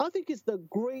 I think it's the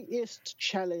greatest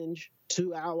challenge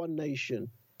to our nation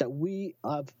that we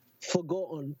have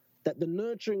forgotten that the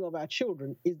nurturing of our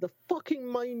children is the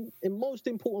fucking main and most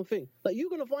important thing. Like, you're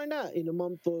going to find out in a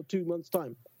month or 2 months'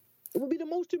 time. It will be the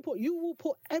most important. You will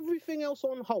put everything else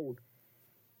on hold.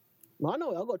 I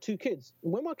know I've got 2 kids.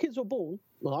 When my kids were born,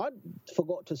 I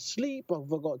forgot to sleep, I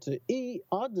forgot to eat.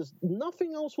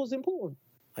 Nothing else was important.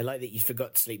 I like that you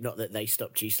forgot to sleep, not that they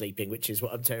stopped you sleeping, which is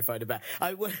what I'm terrified about.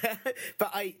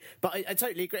 But I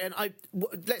totally agree. And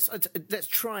let's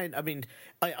try and. I mean,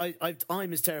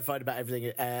 I'm as terrified about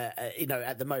everything.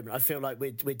 At the moment, I feel like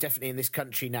we're definitely in this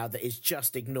country now that is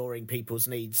just ignoring people's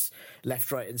needs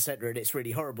left, right, and centre, and it's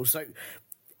really horrible. So,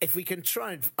 if we can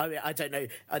try and, I don't know,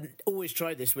 I always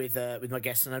try this with my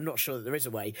guests, and I'm not sure that there is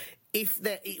a way.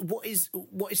 What is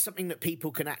something that people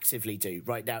can actively do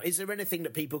right now? Is there anything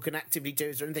that people can actively do?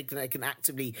 Is there anything that they can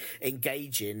actively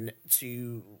engage in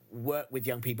to work with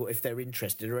young people if they're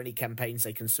interested, or any campaigns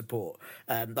they can support?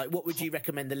 What would you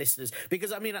recommend the listeners?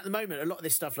 Because, I mean, at the moment, a lot of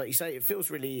this stuff, like you say, it feels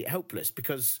really helpless,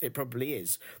 because it probably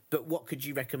is. But what could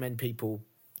you recommend people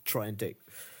try and do?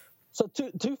 So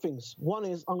two things. One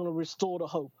is I'm going to restore the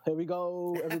hope. Here we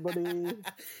go, everybody.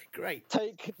 Great.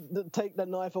 Take the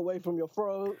knife away from your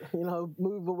throat.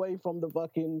 Move away from the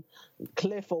fucking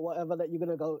cliff or whatever that you're going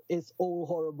to go. It's all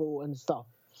horrible and stuff.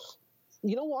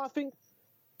 You know what I think?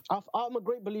 I'm a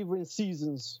great believer in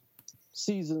seasons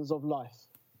of life,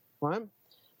 right?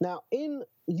 Now, in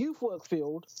youth work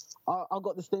field, I've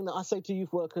got this thing that I say to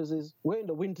youth workers is, we're in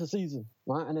the winter season,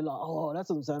 right? And they're like, oh, that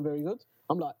doesn't sound very good.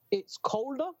 I'm like, it's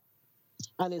colder,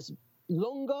 and it's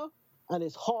longer, and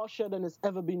it's harsher than it's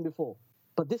ever been before.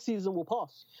 But this season will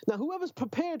pass. Now, whoever's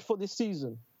prepared for this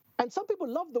season, and some people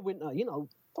love the winter,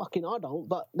 fucking I don't,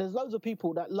 but there's loads of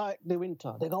people that like the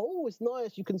winter. They go, oh, it's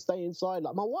nice, you can stay inside.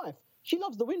 Like my wife, she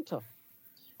loves the winter.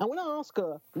 And when I ask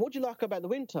her, what do you like about the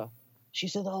winter? She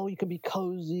said, oh, you can be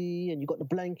cozy, and you got the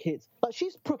blankets. Like,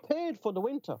 she's prepared for the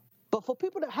winter. But for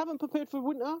people that haven't prepared for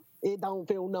winter, it don't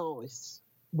feel nice.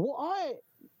 What I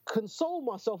console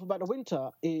myself about the winter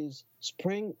is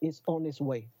spring is on its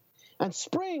way. And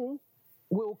spring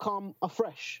will come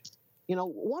afresh.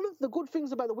 One of the good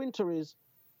things about the winter is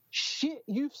shit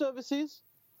youth services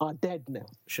are dead now.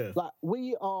 Sure. Like,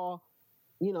 we are,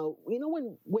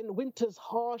 when winter's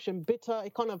harsh and bitter,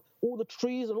 it kind of, all the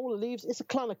trees and all the leaves, it's a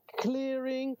kind of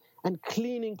clearing and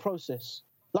cleaning process.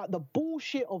 Like the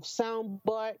bullshit of sound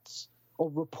bites,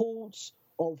 of reports,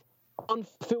 of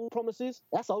unfulfilled promises,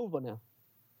 that's over now.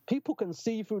 People can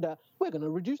see through that. We're going to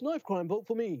reduce knife crime, vote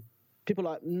for me. People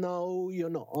are like, no, you're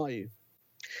not, are you?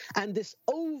 And this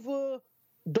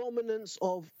over-dominance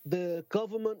of the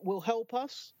government will help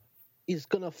us is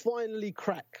going to finally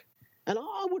crack. And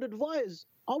I would advise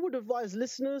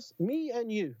listeners, me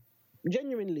and you,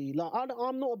 genuinely, like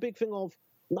I'm not a big thing of,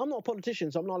 I'm not a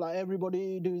politician, so I'm not like,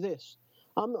 everybody do this.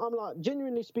 I'm like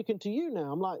genuinely speaking to you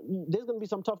now. I'm like, there's going to be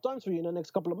some tough times for you in the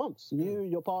next couple of months. You,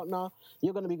 your partner,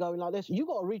 you're going to be going like this. You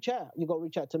got to reach out. You got to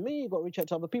reach out to me. You got to reach out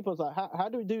to other people. It's like, how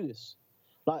do we do this?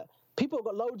 Like, people have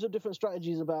got loads of different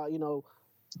strategies about,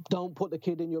 don't put the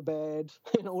kid in your bed,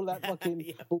 all that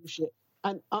fucking bullshit.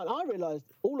 And I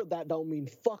realized all of that don't mean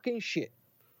fucking shit.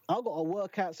 I've got to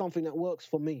work out something that works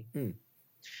for me.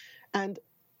 And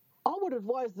I would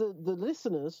advise the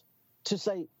listeners to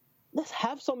say, let's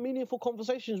have some meaningful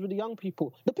conversations with the young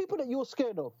people, the people that you're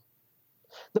scared of,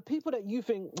 the people that you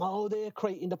think, oh, they're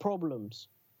creating the problems.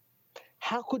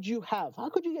 How could you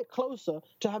get closer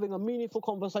to having a meaningful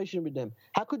conversation with them?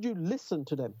 How could you listen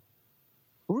to them?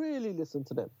 Really listen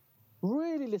to them.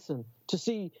 Really listen to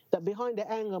see that behind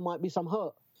the anger might be some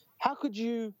hurt. How could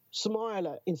you smile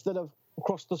at instead of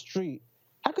across the street?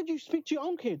 How could you speak to your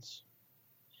own kids?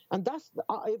 And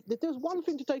if there's one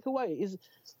thing to take away is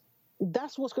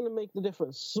that's what's going to make the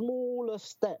difference. Smaller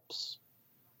steps.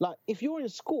 Like, if you're in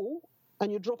school and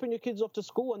you're dropping your kids off to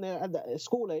school and they're at the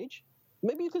school age,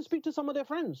 maybe you can speak to some of their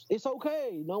friends. It's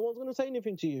okay. No one's going to say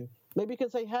anything to you. Maybe you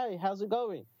can say, hey, how's it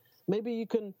going? Maybe you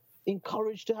can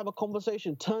encourage to have a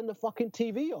conversation. Turn the fucking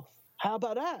TV off. How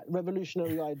about that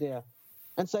revolutionary idea?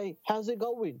 And say, how's it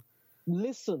going?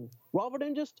 Listen, rather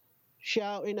than just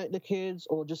shouting at the kids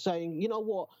or just saying, you know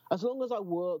what, as long as I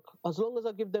work, as long as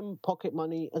I give them pocket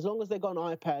money, as long as they got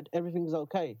an iPad, everything's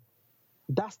okay.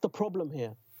 That's the problem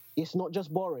here. It's not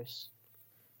just Boris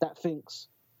that thinks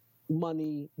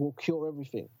money will cure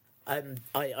everything. I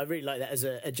really like that as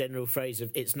a general phrase of,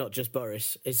 it's not just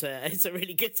Boris. It's a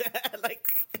really good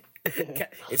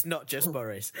It's not just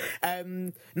Boris.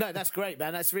 No, that's great,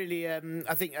 man. That's really,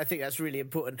 I think that's really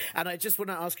important. And I just want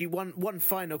to ask you one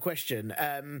final question.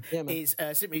 Is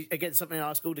simply again something I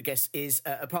ask all the guests is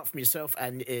apart from yourself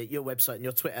and your website and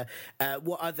your Twitter,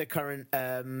 what other current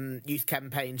youth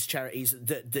campaigns, charities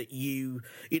that you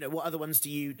know, what other ones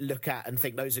do you look at and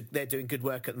think they're doing good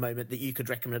work at the moment that you could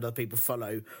recommend other people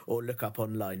follow or look up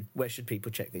online? Where should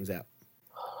people check things out?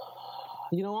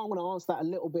 You know, I'm going to answer that a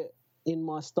little bit in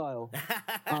my style,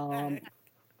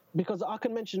 because I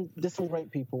can mention there's some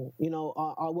great people. You know,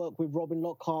 I work with Robin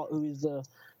Lockhart, who is the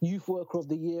Youth Worker of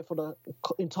the Year for the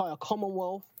entire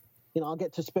Commonwealth. You know, I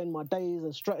get to spend my days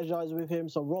and strategize with him.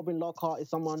 So Robin Lockhart is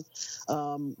someone.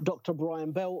 Dr.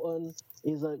 Brian Belton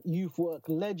is a youth work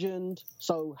legend.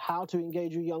 So how to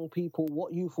engage with young people,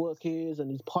 what youth work is, and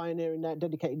he's pioneering that,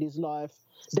 dedicated his life.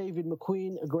 David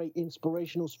McQueen, a great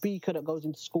inspirational speaker that goes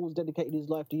into schools, dedicated his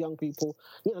life to young people.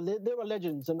 You know, there are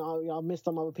legends, and I'll miss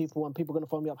some other people, and people are going to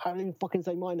phone me up. How do you fucking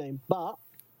say my name? But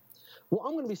what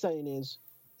I'm going to be saying is,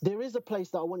 there is a place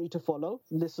that I want you to follow,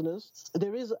 listeners.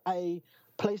 There is a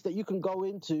place that you can go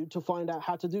into to find out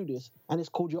how to do this, and it's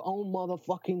called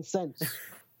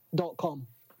yourownmotherfuckingsense.com.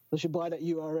 I should buy that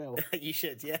URL. You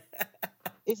should, yeah.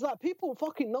 It's like people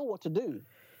fucking know what to do.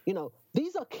 You know,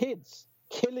 these are kids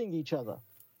killing each other.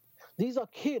 These are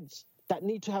kids that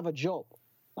need to have a job.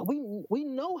 We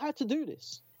know how to do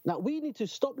this. Now, we need to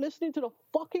stop listening to the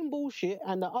fucking bullshit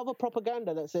and the other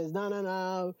propaganda that says,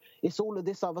 no, it's all of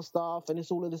this other stuff and it's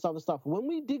all of this other stuff. When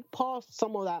we dig past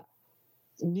some of that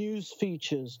news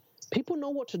features, people know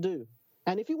what to do.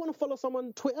 And if you want to follow someone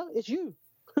on Twitter, it's you.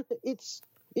 It's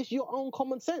your own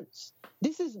common sense.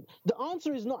 The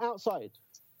answer is not outside.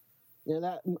 You know,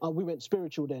 that we went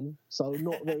spiritual then, so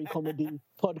not very comedy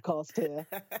podcast here.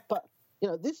 But you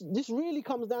know, this really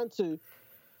comes down to,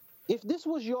 if this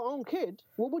was your own kid,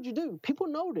 what would you do? People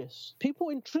know this. People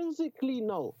intrinsically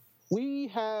know. We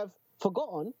have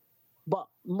forgotten, but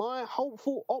my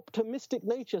hopeful, optimistic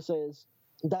nature says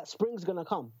that spring's gonna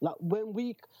come.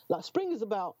 Spring is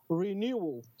about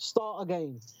renewal, start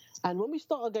again. And when we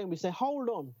start again, we say, hold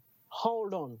on.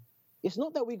 It's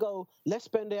not that we go, let's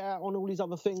spend it out on all these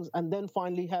other things and then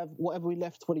finally have whatever we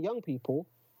left for the young people.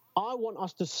 I want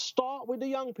us to start with the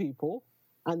young people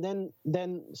and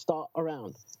then start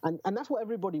around. And that's what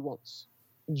everybody wants.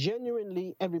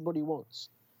 Genuinely, everybody wants.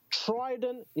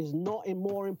 Trident is not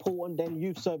more important than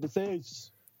youth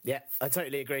services. Yeah, I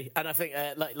totally agree. And I think,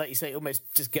 like you say, almost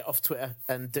just get off Twitter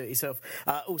and do it yourself.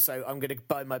 Also, I'm going to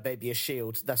buy my baby a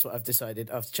shield. That's what I've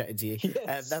decided after chatting to you.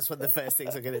 Yes. That's one of the first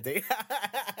things I'm going to do.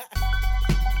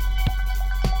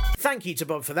 Thank you to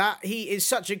Bob for that. He is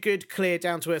such a good, clear,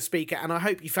 down-to-earth speaker, and I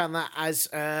hope you found that as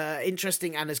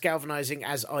interesting and as galvanising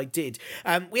as I did.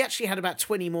 We actually had about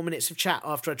 20 more minutes of chat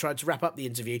after I tried to wrap up the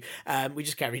interview. We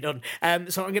just carried on.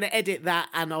 So I'm going to edit that,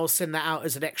 and I'll send that out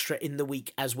as an extra in the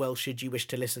week as well, should you wish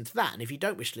to listen to that. And if you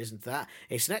don't wish to listen to that,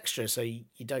 it's an extra, so you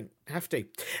don't have to.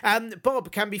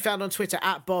 Bob can be found on Twitter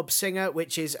at Bob Singer,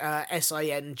 which is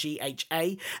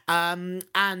SINGHA.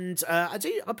 And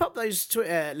I pop those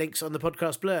Twitter links on the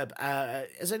podcast blurb.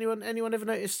 Has anyone ever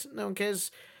noticed? No one cares.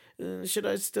 Should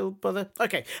I still bother?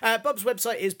 Okay. Bob's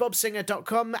website is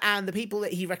bobsinger.com, and the people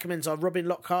that he recommends are Robin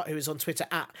Lockhart, who is on Twitter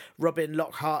at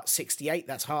RobinLockhart68.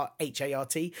 That's Hart,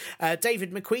 H-A-R-T.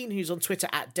 David McQueen, who's on Twitter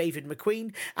at David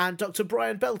McQueen, and Dr.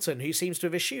 Brian Belton, who seems to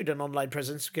have eschewed an online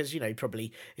presence because, you know, he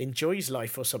probably enjoys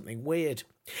life or something weird.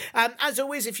 As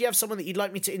always, if you have someone that you'd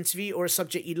like me to interview or a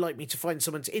subject you'd like me to find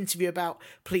someone to interview about,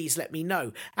 please let me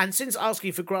know. And since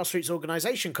asking for grassroots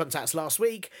organisation contacts last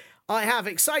week, I have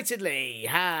excitedly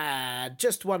had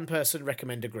just one person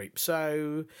recommend a group.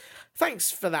 So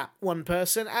thanks for that one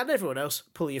person, and everyone else,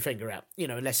 pull your finger out. You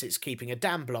know, unless it's keeping a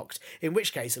dam blocked, in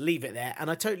which case leave it there. And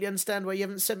I totally understand why you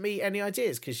haven't sent me any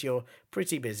ideas, because you're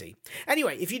pretty busy.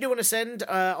 Anyway, if you do want to send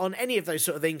on any of those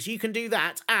sort of things, you can do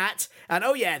that at, and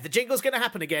oh yeah, the jingle's going to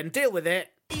happen again, deal with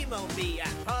it. Email me at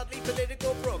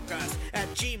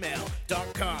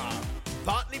partlypoliticalbroadcast@gmail.com.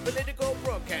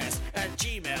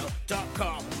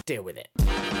 partlypoliticalbroadcast@gmail.com. Deal with it.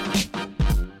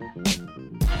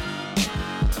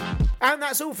 And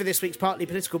that's all for this week's Partly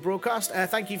Political Broadcast.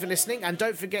 Thank you for listening, and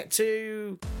don't forget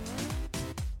to...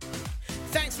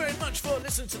 Thanks very much for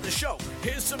listening to the show.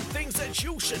 Here's some things that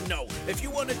you should know. If you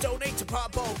want to donate to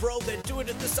Pawpaw Bro, then do it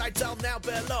at the sites down now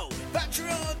below.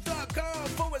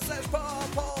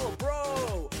 Patreon.com/Pawpaw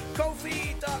Bro.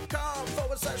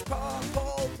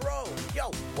 Ko-fi.com/Pawpaw Bro.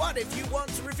 Yo, what if you want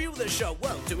to review the show?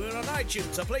 Well, do it on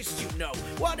iTunes or places you know.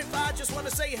 What if I just want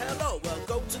to say hello? Well,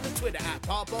 go to the Twitter at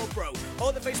Pawpaw Bro,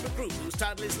 or the Facebook group whose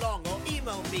title is long, or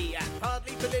email me at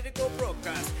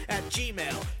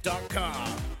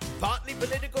partlypoliticalbroadcast@gmail.com.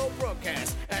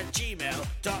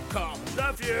 partlypoliticalbroadcast@gmail.com.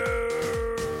 Love you!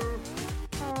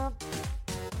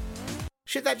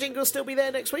 Should that jingle still be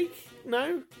there next week?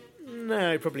 No?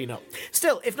 No, probably not.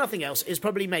 Still, if nothing else, it's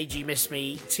probably made you miss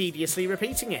me tediously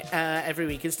repeating it every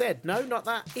week instead. No, not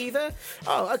that either?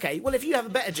 Oh, okay. Well, if you have a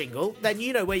better jingle, then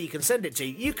you know where you can send it to.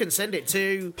 You can send it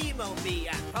to email me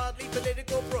at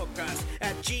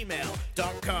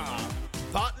partlypoliticalbroadcast@gmail.com.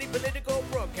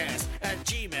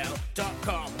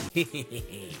 partlypoliticalbroadcast@gmail.com.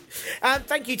 And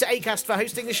thank you to Acast for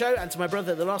hosting the show, and to my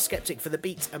brother, the Last Skeptic, for the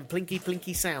beat and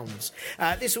plinky sounds.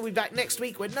 This will be back next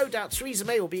week, when no doubt Theresa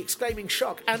May will be exclaiming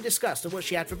shock and disgust at what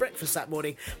she had for breakfast that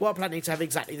morning, while planning to have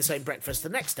exactly the same breakfast the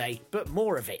next day, but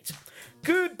more of it.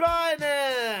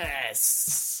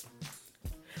 Goodbye-ness!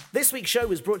 This week's show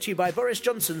was brought to you by Boris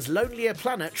Johnson's Lonelier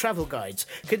Planet travel guides,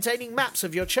 containing maps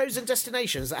of your chosen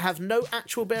destinations that have no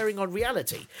actual bearing on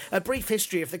reality, a brief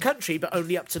history of the country but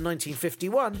only up to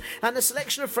 1951, and a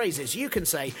selection of phrases you can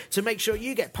say to make sure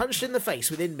you get punched in the face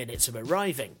within minutes of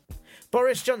arriving.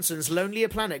 Boris Johnson's Lonelier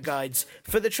Planet guides,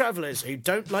 for the travellers who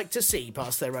don't like to see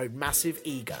past their own massive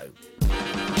ego.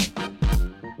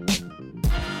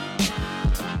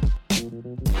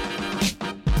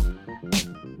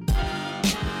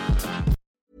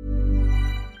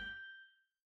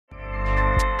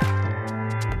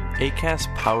 Acast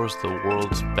powers the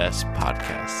world's best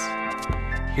podcasts.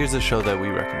 Here's a show that we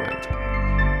recommend.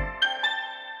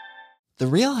 The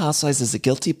Real Housewives is a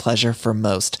guilty pleasure for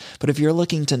most, but if you're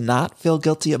looking to not feel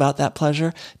guilty about that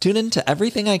pleasure, tune in to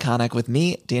Everything Iconic with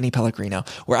me, Danny Pellegrino,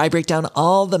 where I break down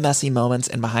all the messy moments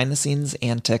and behind-the-scenes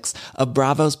antics of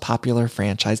Bravo's popular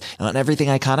franchise. And on Everything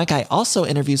Iconic, I also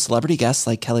interview celebrity guests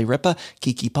like Kelly Ripa,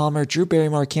 Keke Palmer, Drew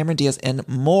Barrymore, Cameron Diaz, and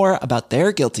more about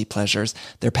their guilty pleasures,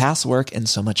 their past work, and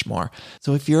so much more.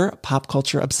 So if you're pop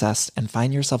culture obsessed and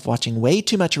find yourself watching way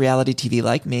too much reality TV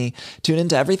like me, tune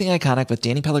into Everything Iconic with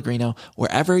Danny Pellegrino,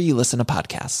 wherever you listen to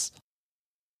podcasts.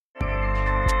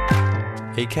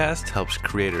 Acast helps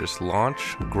creators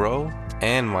launch, grow,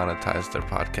 and monetize their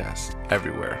podcasts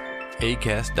everywhere.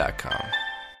 Acast.com.